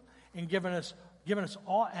open and given us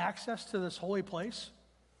all access to this holy place.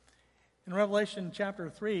 In Revelation chapter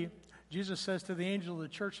 3, Jesus says to the angel of the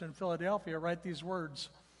church in Philadelphia, write these words,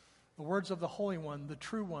 the words of the Holy One, the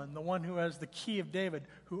true one, the one who has the key of David,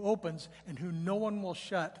 who opens and who no one will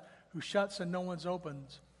shut, who shuts and no one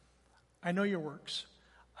opens. I know your works.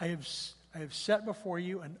 I have set before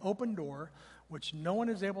you an open door which no one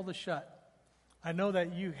is able to shut. I know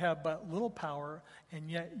that you have but little power, and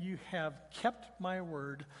yet you have kept my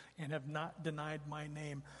word and have not denied my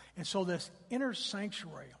name. And so this inner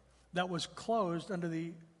sanctuary that was closed under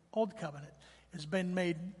the old covenant has been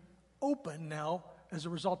made open now as a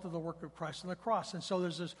result of the work of Christ on the cross. And so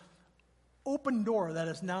there's this open door that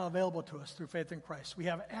is now available to us through faith in Christ. We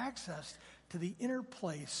have access to the inner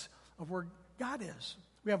place of where God is.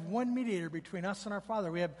 We have one mediator between us and our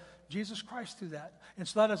Father. We have Jesus Christ through that. And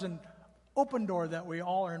so that is an open door that we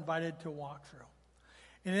all are invited to walk through.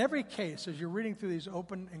 In every case, as you're reading through these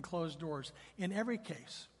open and closed doors, in every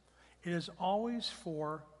case, it is always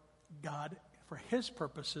for God, for His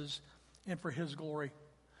purposes, and for His glory.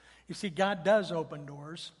 You see, God does open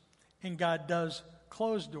doors, and God does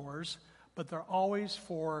close doors, but they're always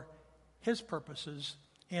for His purposes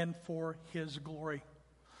and for His glory.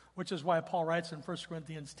 Which is why Paul writes in 1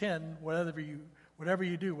 Corinthians 10, whatever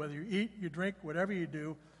you do, whether you eat, you drink, whatever you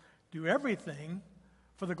do everything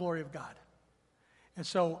for the glory of God. And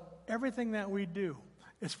so everything that we do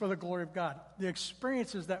is for the glory of God. The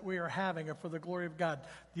experiences that we are having are for the glory of God.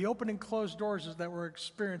 The open and closed doors that we're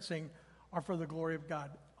experiencing are for the glory of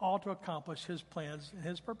God, all to accomplish His plans and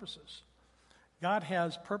His purposes. God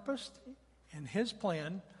has purposed in His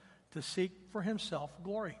plan to seek for Himself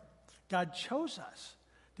glory. God chose us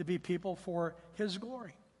to be people for His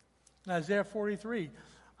glory. In Isaiah 43,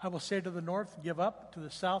 I will say to the north, give up, to the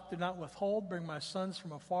south, do not withhold, bring my sons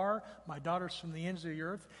from afar, my daughters from the ends of the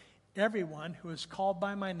earth, everyone who is called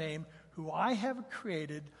by my name, who I have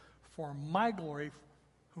created for my glory,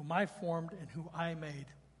 whom I formed and who I made.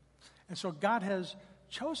 And so God has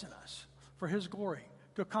chosen us for His glory,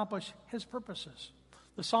 to accomplish His purposes.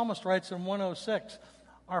 The psalmist writes in 106,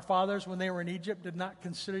 our fathers, when they were in Egypt, did not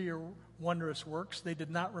consider your wondrous works. They did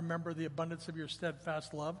not remember the abundance of your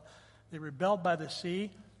steadfast love. They rebelled by the sea,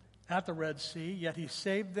 at the Red Sea, yet He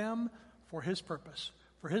saved them for His purpose,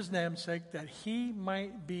 for His name's sake, that He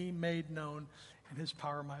might be made known and His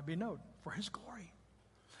power might be known, for His glory.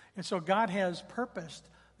 And so God has purposed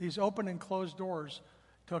these open and closed doors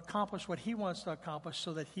to accomplish what He wants to accomplish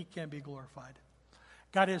so that He can be glorified.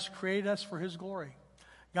 God has created us for His glory.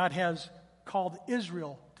 God has called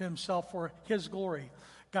Israel to Himself for His glory.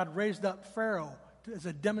 God raised up Pharaoh as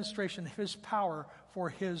a demonstration of His power for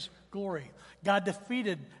His glory. God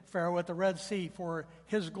defeated Pharaoh at the Red Sea for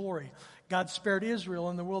His glory. God spared Israel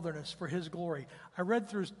in the wilderness for His glory. I read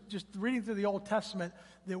through, just reading through the Old Testament,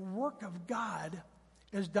 the work of God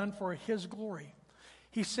is done for His glory.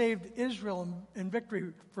 He saved Israel in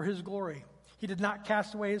victory for His glory. He did not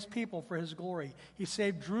cast away His people for His glory. He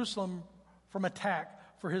saved Jerusalem from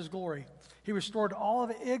attack for His glory. He restored all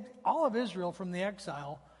of Israel from the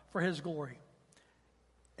exile for His glory.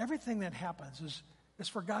 Everything that happens is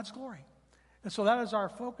for God's glory. And so that is our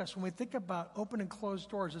focus. When we think about open and closed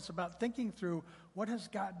doors, it's about thinking through, what has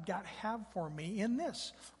God have for me in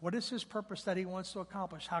this? What is His purpose that He wants to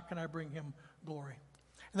accomplish? How can I bring Him glory?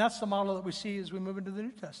 And that's the model that we see as we move into the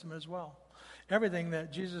New Testament as well. Everything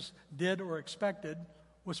that Jesus did or expected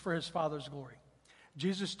was for His Father's glory.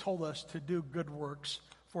 Jesus told us to do good works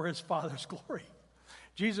for His Father's glory.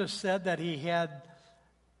 Jesus said that He had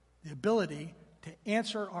the ability to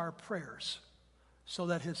answer our prayers so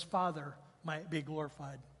that His Father might be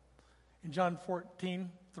glorified. In John 13,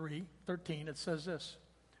 it says this,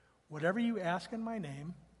 whatever you ask in my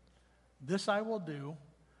name, this I will do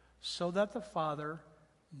so that the Father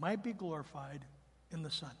might be glorified in the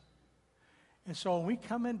Son. And so when we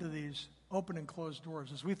come into these open and closed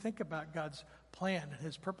doors, as we think about God's plan and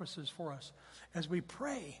His purposes for us, as we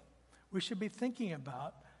pray, we should be thinking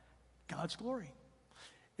about God's glory.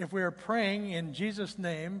 If we are praying in Jesus'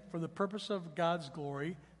 name for the purpose of God's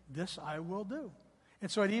glory, this I will do. And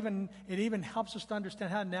so it even helps us to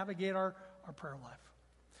understand how to navigate our prayer life.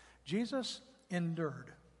 Jesus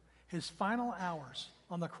endured His final hours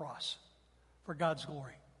on the cross for God's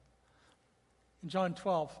glory. In John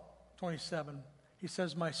 12:27, He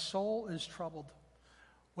says, my soul is troubled.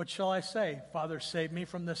 What shall I say? Father, save me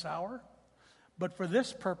from this hour? But for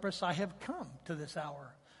this purpose I have come to this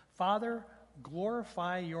hour. Father,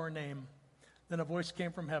 glorify your name. Then a voice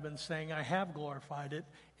came from heaven saying, I have glorified it,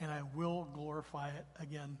 and I will glorify it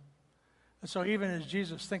again. And so even as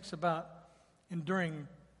Jesus thinks about enduring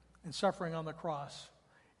and suffering on the cross,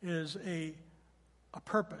 is a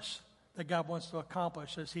purpose that God wants to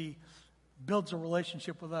accomplish as He builds a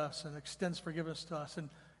relationship with us and extends forgiveness to us.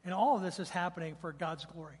 And all of this is happening for God's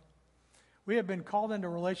glory. We have been called into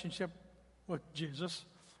relationship with Jesus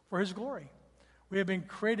for His glory. We have been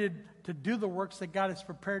created to do the works that God has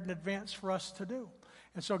prepared in advance for us to do.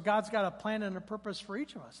 And so God's got a plan and a purpose for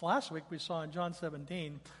each of us. Last week we saw in John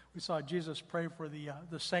 17, we saw Jesus pray for the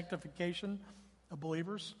sanctification of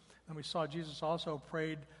believers. And we saw Jesus also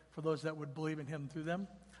prayed for those that would believe in him through them.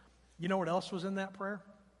 You know what else was in that prayer?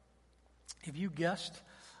 If you guessed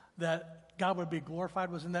that God would be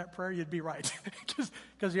glorified was in that prayer, you'd be right.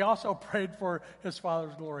 Because he also prayed for his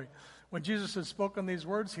Father's glory. When Jesus had spoken these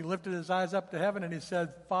words, he lifted his eyes up to heaven and he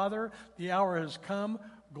said, Father, the hour has come.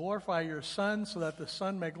 Glorify your Son so that the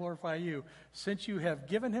Son may glorify you, since you have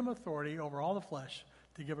given him authority over all the flesh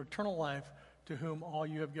to give eternal life to whom all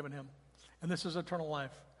you have given him. And this is eternal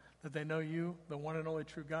life, that they know you, the one and only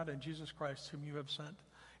true God, and Jesus Christ, whom you have sent.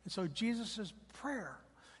 And so Jesus' prayer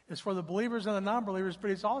is for the believers and the non-believers, but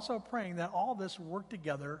he's also praying that all this work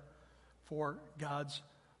together for God's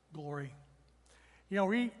glory. You know,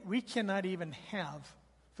 we cannot even have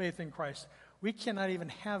faith in Christ. We cannot even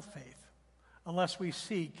have faith unless we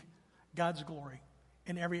seek God's glory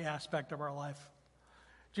in every aspect of our life.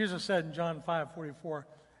 Jesus said in John 5:44,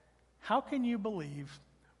 how can you believe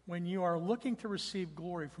when you are looking to receive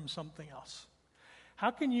glory from something else?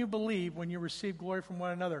 How can you believe when you receive glory from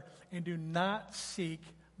one another and do not seek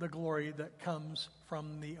the glory that comes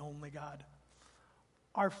from the only God?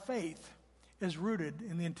 Our faith is rooted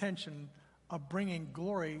in the intention of bringing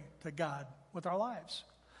glory to God with our lives.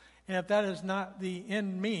 And if that is not the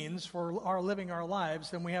end means for our living our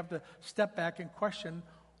lives, then we have to step back and question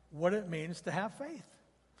what it means to have faith.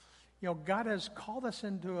 You know, God has called us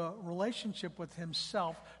into a relationship with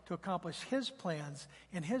himself to accomplish his plans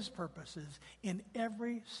and his purposes in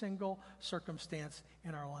every single circumstance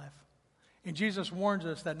in our life. And Jesus warns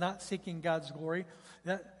us that not seeking God's glory,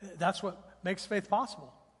 that's what makes faith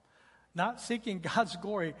possible. Not seeking God's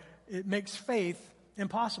glory, it makes faith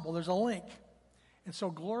impossible. There's a link. And so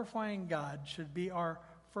glorifying God should be our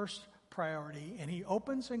first priority, and he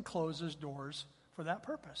opens and closes doors for that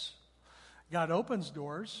purpose. God opens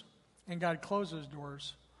doors, and God closes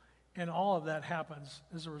doors, and all of that happens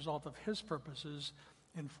as a result of his purposes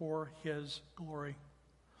and for his glory.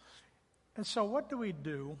 And so what do we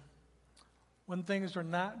do when things are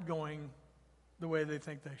not going the way they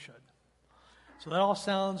think they should? So that all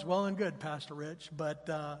sounds well and good, Pastor Rich, but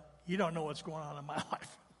you don't know what's going on in my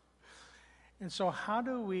life. And so how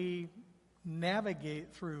do we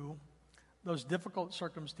navigate through those difficult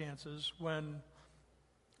circumstances when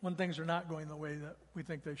things are not going the way that we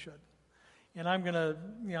think they should? And I'm going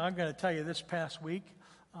to tell you this past week,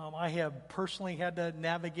 I have personally had to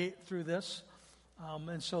navigate through this.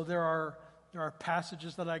 And so there are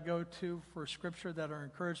passages that I go to for Scripture that are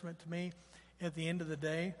encouragement to me. At the end of the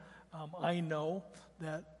day, I know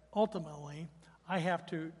that ultimately I have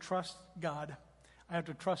to trust God. I have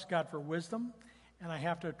to trust God for wisdom, and I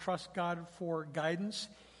have to trust God for guidance,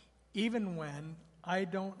 even when I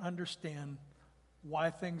don't understand why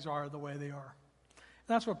things are the way they are. And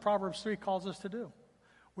that's what Proverbs 3 calls us to do.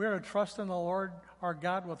 We are to trust in the Lord our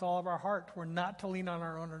God with all of our heart. We're not to lean on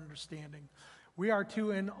our own understanding. We are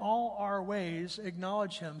to, in all our ways,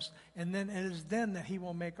 acknowledge him, and then it is then that he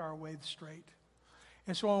will make our way straight.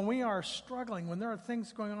 And so when we are struggling, when there are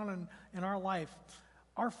things going on in our life,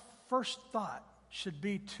 our first thought should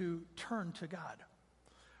be to turn to God.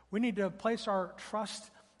 We need to place our trust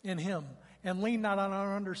in him and lean not on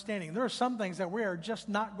our understanding. There are some things that we are just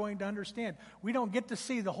not going to understand. We don't get to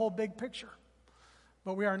see the whole big picture.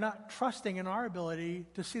 But we are not trusting in our ability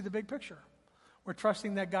to see the big picture. We're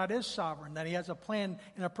trusting that God is sovereign, that he has a plan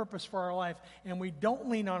and a purpose for our life. And we don't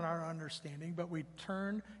lean on our understanding, but we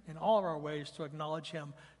turn in all of our ways to acknowledge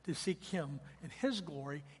him, to seek him and his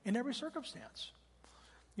glory in every circumstance.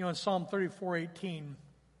 You know, in Psalm 34:18,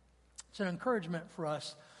 it's an encouragement for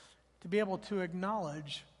us to be able to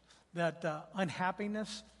acknowledge that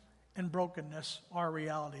unhappiness and brokenness are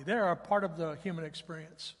reality. They are a part of the human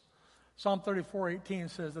experience. Psalm 34:18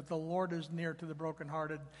 says that the Lord is near to the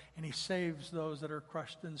brokenhearted, and he saves those that are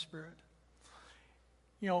crushed in spirit.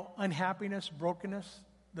 You know, unhappiness, brokenness,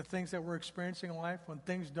 the things that we're experiencing in life, when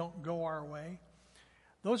things don't go our way,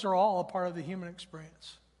 those are all a part of the human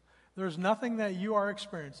experience. There's nothing that you are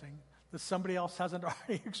experiencing that somebody else hasn't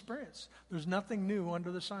already experienced. There's nothing new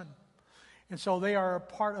under the sun. And so they are a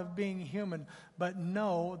part of being human, but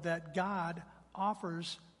know that God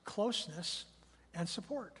offers closeness and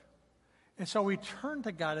support. And so we turn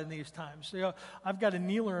to God in these times. You know, I've got a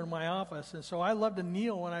kneeler in my office, and so I love to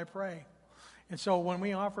kneel when I pray. And so when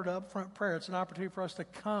we offer upfront prayer, it's an opportunity for us to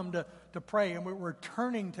come to pray, and we're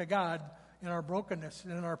turning to God in our brokenness,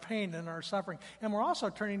 and in our pain, and our suffering. And we're also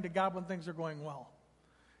turning to God when things are going well.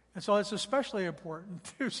 And so it's especially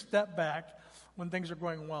important to step back when things are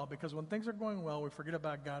going well, because when things are going well, we forget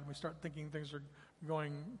about God, and we start thinking things are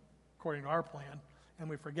going according to our plan, and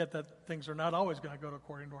we forget that things are not always going to go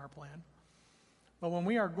according to our plan. But when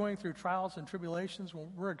we are going through trials and tribulations, when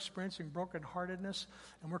we're experiencing brokenheartedness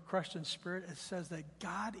and we're crushed in spirit, it says that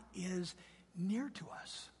God is near to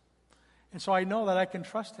us. And so I know that I can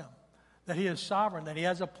trust him, that he is sovereign, that he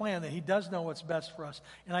has a plan, that he does know what's best for us.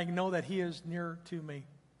 And I know that he is near to me.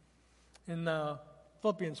 In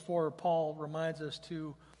Philippians 4, Paul reminds us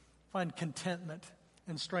to find contentment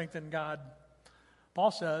and strength in God.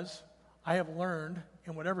 Paul says, I have learned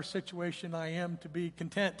in whatever situation I am to be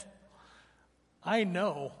content. I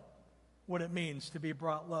know what it means to be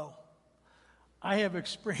brought low. I have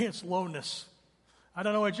experienced lowness. I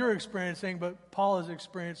don't know what you're experiencing, but Paul has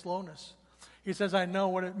experienced lowness. He says, I know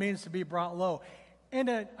what it means to be brought low,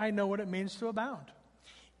 and I know what it means to abound.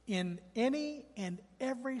 In any and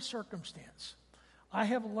every circumstance, I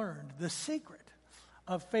have learned the secret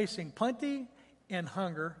of facing plenty and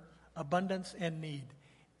hunger, abundance and need.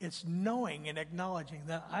 It's knowing and acknowledging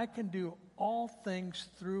that I can do all things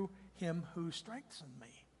through him who strengthens me.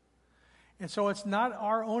 And so it's not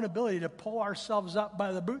our own ability to pull ourselves up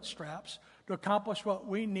by the bootstraps to accomplish what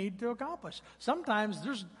we need to accomplish. Sometimes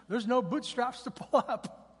there's no bootstraps to pull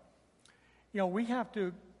up. We have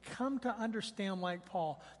to come to understand, like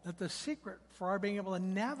Paul, that the secret for our being able to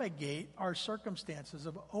navigate our circumstances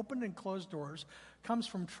of open and closed doors comes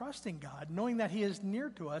from trusting God, knowing that he is near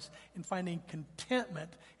to us, and finding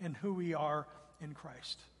contentment in who we are in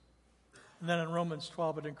Christ. And then in Romans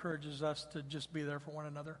 12, it encourages us to just be there for one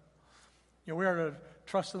another. We are to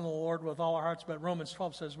trust in the Lord with all our hearts, but Romans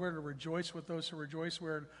 12 says we're to rejoice with those who rejoice.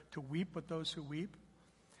 We're to weep with those who weep.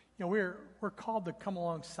 We're called to come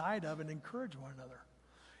alongside of and encourage one another.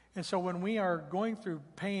 And so when we are going through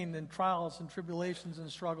pain and trials and tribulations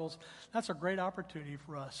and struggles, that's a great opportunity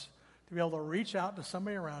for us to be able to reach out to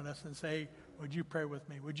somebody around us and say, would you pray with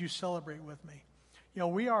me? Would you celebrate with me?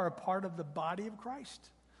 We are a part of the body of Christ.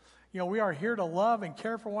 We are here to love and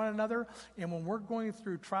care for one another, and when we're going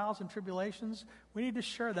through trials and tribulations, we need to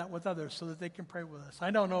share that with others so that they can pray with us. I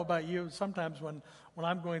don't know about you. Sometimes when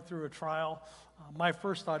I'm going through a trial, my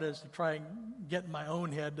first thought is to try and get in my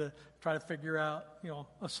own head to try to figure out,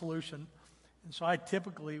 a solution. And so I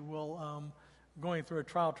typically will, going through a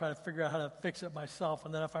trial, try to figure out how to fix it myself.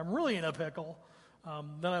 And then if I'm really in a pickle,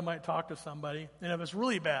 then I might talk to somebody. And if it's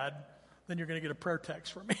really bad, then you're going to get a prayer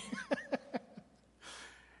text from me.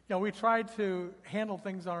 We try to handle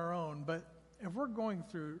things on our own, but if we're going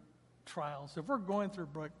through trials, if we're going through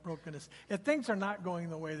brokenness, if things are not going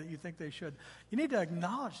the way that you think they should, you need to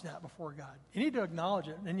acknowledge that before God. You need to acknowledge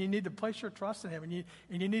it, and you need to place your trust in him, and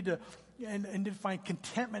you need to and to find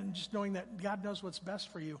contentment in just knowing that God knows what's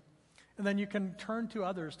best for you. And then you can turn to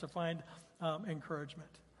others to find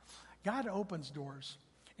encouragement. God opens doors,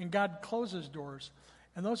 and God closes doors.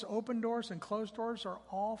 And those open doors and closed doors are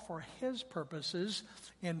all for his purposes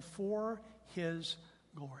and for his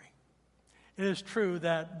glory. It is true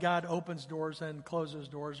that God opens doors and closes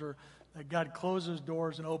doors, or that God closes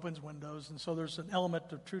doors and opens windows. And so there's an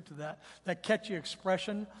element of truth to that. That catchy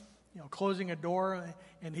expression, closing a door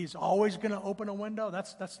and he's always going to open a window,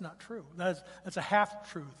 that's not true. That's a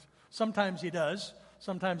half-truth. Sometimes he does,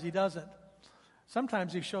 sometimes he doesn't.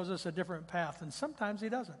 Sometimes he shows us a different path, and sometimes he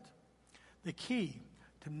doesn't. The key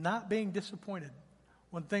to not being disappointed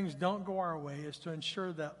when things don't go our way is to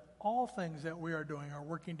ensure that all things that we are doing are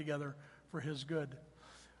working together for his good.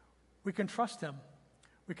 We can trust him.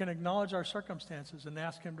 We can acknowledge our circumstances and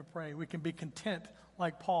ask him to pray. We can be content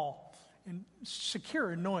like Paul and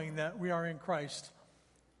secure in knowing that we are in Christ.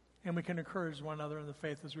 And we can encourage one another in the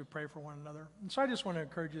faith as we pray for one another. And so I just want to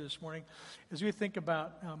encourage you this morning as we think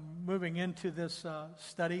about moving into this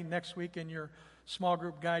study next week in your small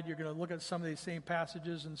group guide. You're going to look at some of these same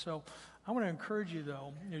passages. And so I want to encourage you,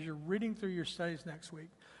 though, as you're reading through your studies next week,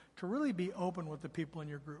 to really be open with the people in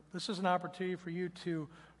your group. This is an opportunity for you to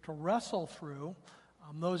wrestle through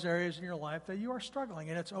those areas in your life that you are struggling,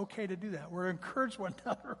 and it's okay to do that. We're to encourage one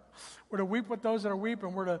another. We're to weep with those that are weeping,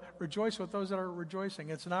 and we're to rejoice with those that are rejoicing.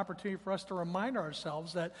 It's an opportunity for us to remind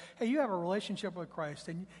ourselves that, hey, you have a relationship with Christ,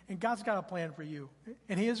 and God's got a plan for you,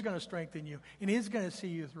 and he is going to strengthen you, and he is going to see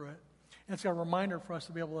you through it. And it's a reminder for us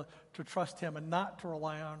to be able to trust him and not to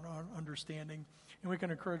rely on understanding. And we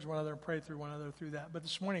can encourage one another and pray through one another through that. But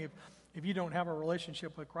this morning, if you don't have a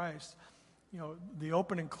relationship with Christ, the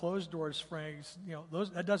open and closed doors phrase,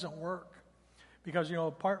 that doesn't work. Because,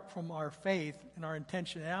 apart from our faith and our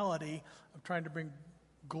intentionality of trying to bring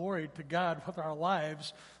glory to God with our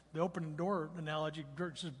lives, the open door analogy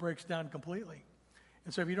just breaks down completely.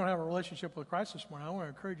 And so if you don't have a relationship with Christ this morning, I want to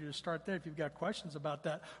encourage you to start there. If you've got questions about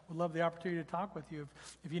that, we'd love the opportunity to talk with you.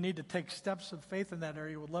 If you need to take steps of faith in that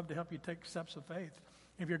area, we'd love to help you take steps of faith.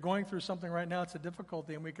 If you're going through something right now, it's a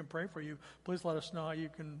difficulty, and we can pray for you, please let us know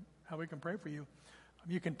how we can pray for you.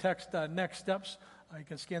 You can text next steps. You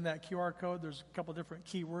can scan that QR code. There's a couple different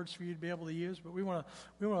key words for you to be able to use. But we want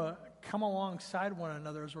to come alongside one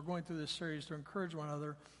another as we're going through this series to encourage one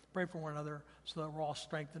another, pray for one another, so that we're all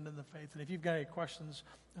strengthened in the faith. And if you've got any questions,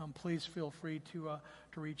 please feel free to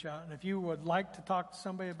reach out. And if you would like to talk to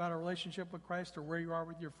somebody about a relationship with Christ or where you are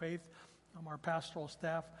with your faith, our pastoral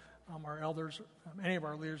staff, our elders, any of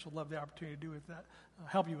our leaders would love the opportunity to do with that,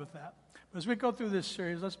 help you with that. But as we go through this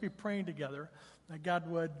series, let's be praying together that God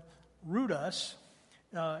would root us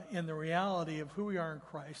in the reality of who we are in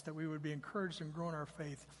Christ, that we would be encouraged and grow in our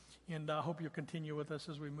faith. And I hope you'll continue with us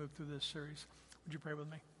as we move through this series. Would you pray with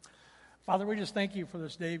me? Father, we just thank you for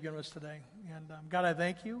this day you've given us today. And God, I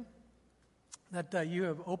thank you that you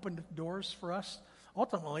have opened doors for us,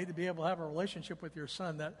 ultimately, to be able to have a relationship with your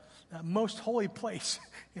Son, that most holy place.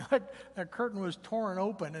 That curtain was torn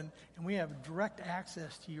open, and we have direct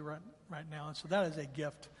access to you right now. And so that is a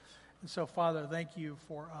gift. And so, Father, thank you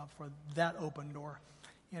for that open door.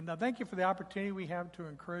 And thank you for the opportunity we have to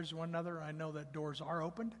encourage one another. I know that doors are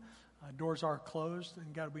opened, doors are closed,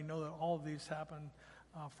 and God, we know that all of these happen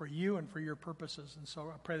for you and for your purposes. And so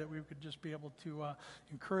I pray that we could just be able to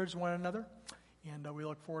encourage one another, and we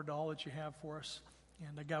look forward to all that you have for us.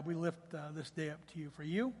 And God, we lift this day up to you for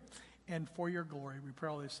you and for your glory. We pray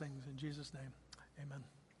all these things in Jesus' name. Amen.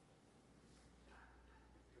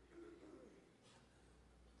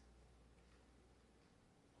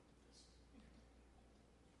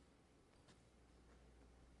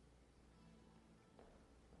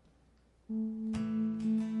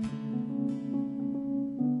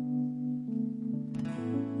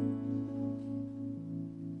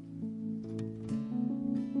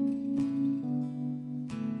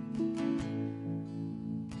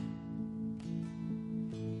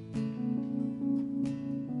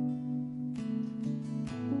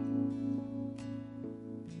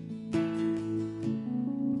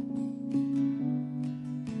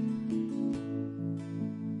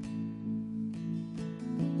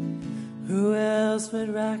 Who else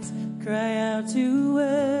but rocks cry out to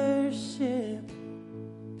worship?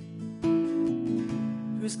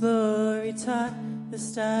 Whose glory taught the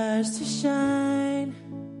stars to shine?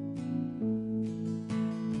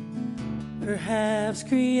 Perhaps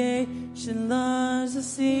creation longs to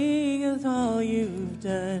sing of all you've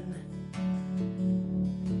done.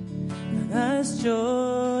 Thus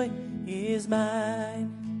joy is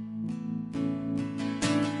mine.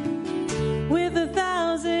 With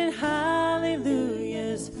 1,000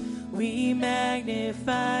 hallelujahs, we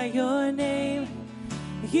magnify your name.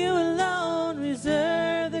 You alone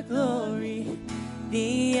reserve the glory,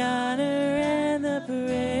 the honor, and the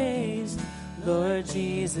praise. Lord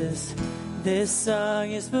Jesus, this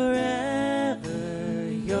song is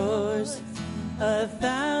forever yours.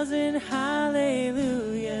 1,000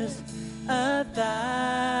 hallelujahs,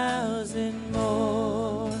 1,000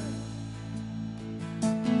 more.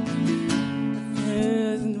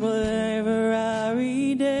 And whatever our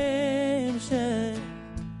redemption,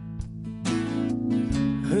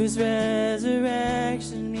 whose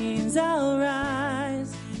resurrection means I'll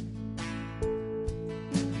rise.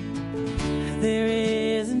 There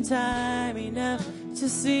isn't time enough to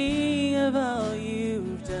sing of all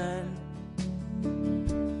you've done,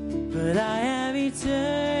 but I have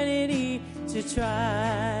eternity to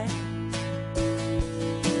try.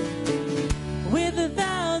 With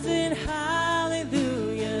 1,000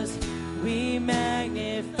 hallelujahs, we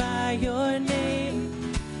magnify your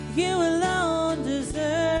name. You alone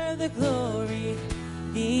deserve the glory,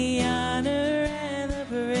 the honor, and the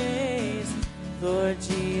praise. Lord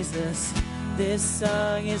Jesus, this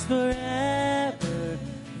song is forever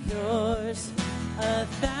yours.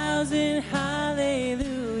 1,000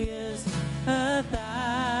 hallelujahs,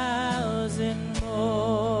 1,000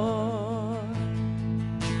 more.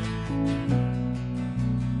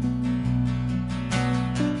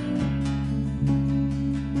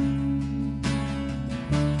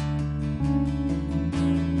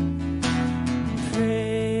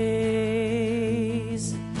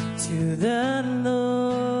 Praise to the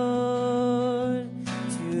Lord,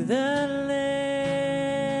 to the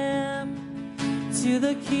Lamb, to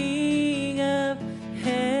the King of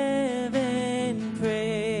heaven,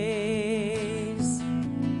 praise.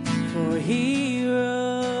 For he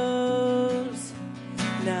rose,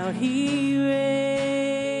 now he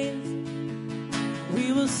reigns.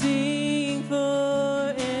 We will sing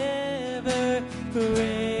forever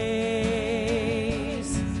praise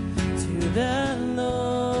to the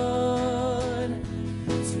Lord,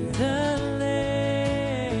 to the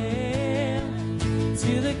Lamb,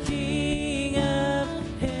 to the King of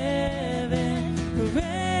heaven,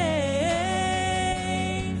 praise.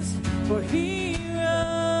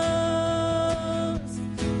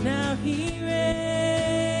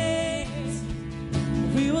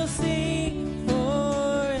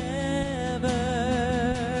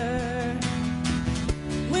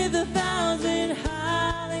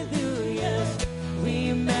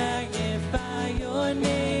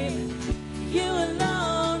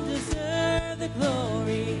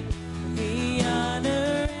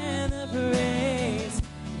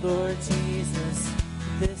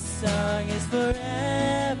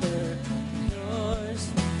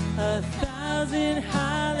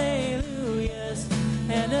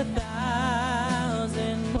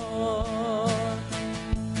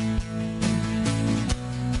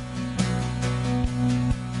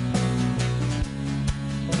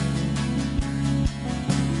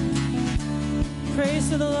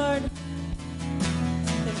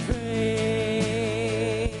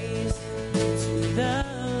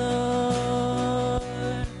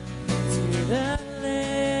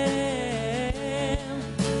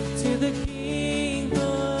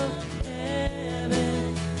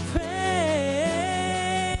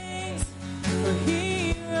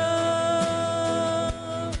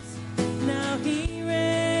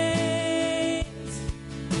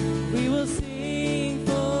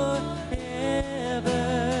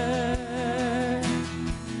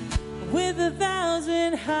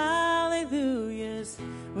 praise.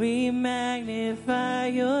 We magnify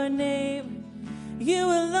your name. You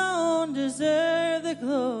alone deserve the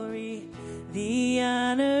glory, the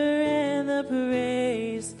honor, and the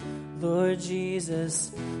praise. Lord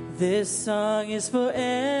Jesus, this song is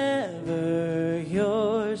forever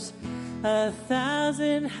yours.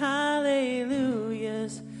 1,000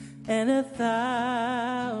 hallelujahs and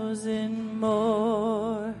 1,000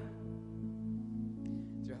 more.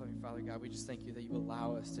 Dear Heavenly Father God, we just thank you that you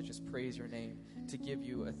allow us to just praise your name, to give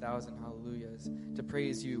you 1,000 hallelujahs, to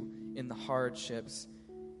praise you in the hardships,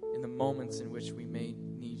 in the moments in which we may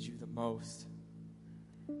need you the most.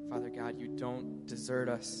 Father God, you don't desert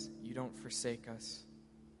us. You don't forsake us.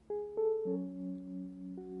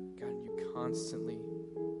 God, you constantly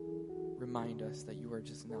remind us that you are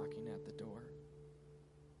just knocking at the door.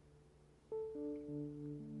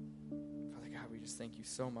 Father God, we just thank you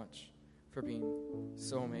so much for being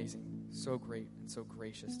so amazing, so great, and so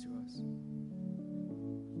gracious to us.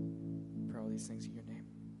 For all these things in your name.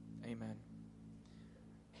 Amen.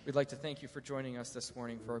 We'd like to thank you for joining us this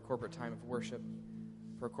morning for our corporate time of worship,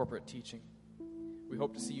 for a corporate teaching. We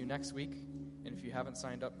hope to see you next week, and if you haven't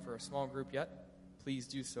signed up for a small group yet, please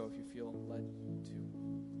do so if you feel led to.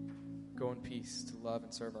 Go in peace to love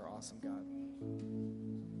and serve our awesome God.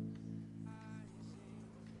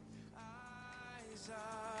 Eyes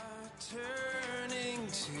are turning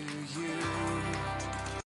to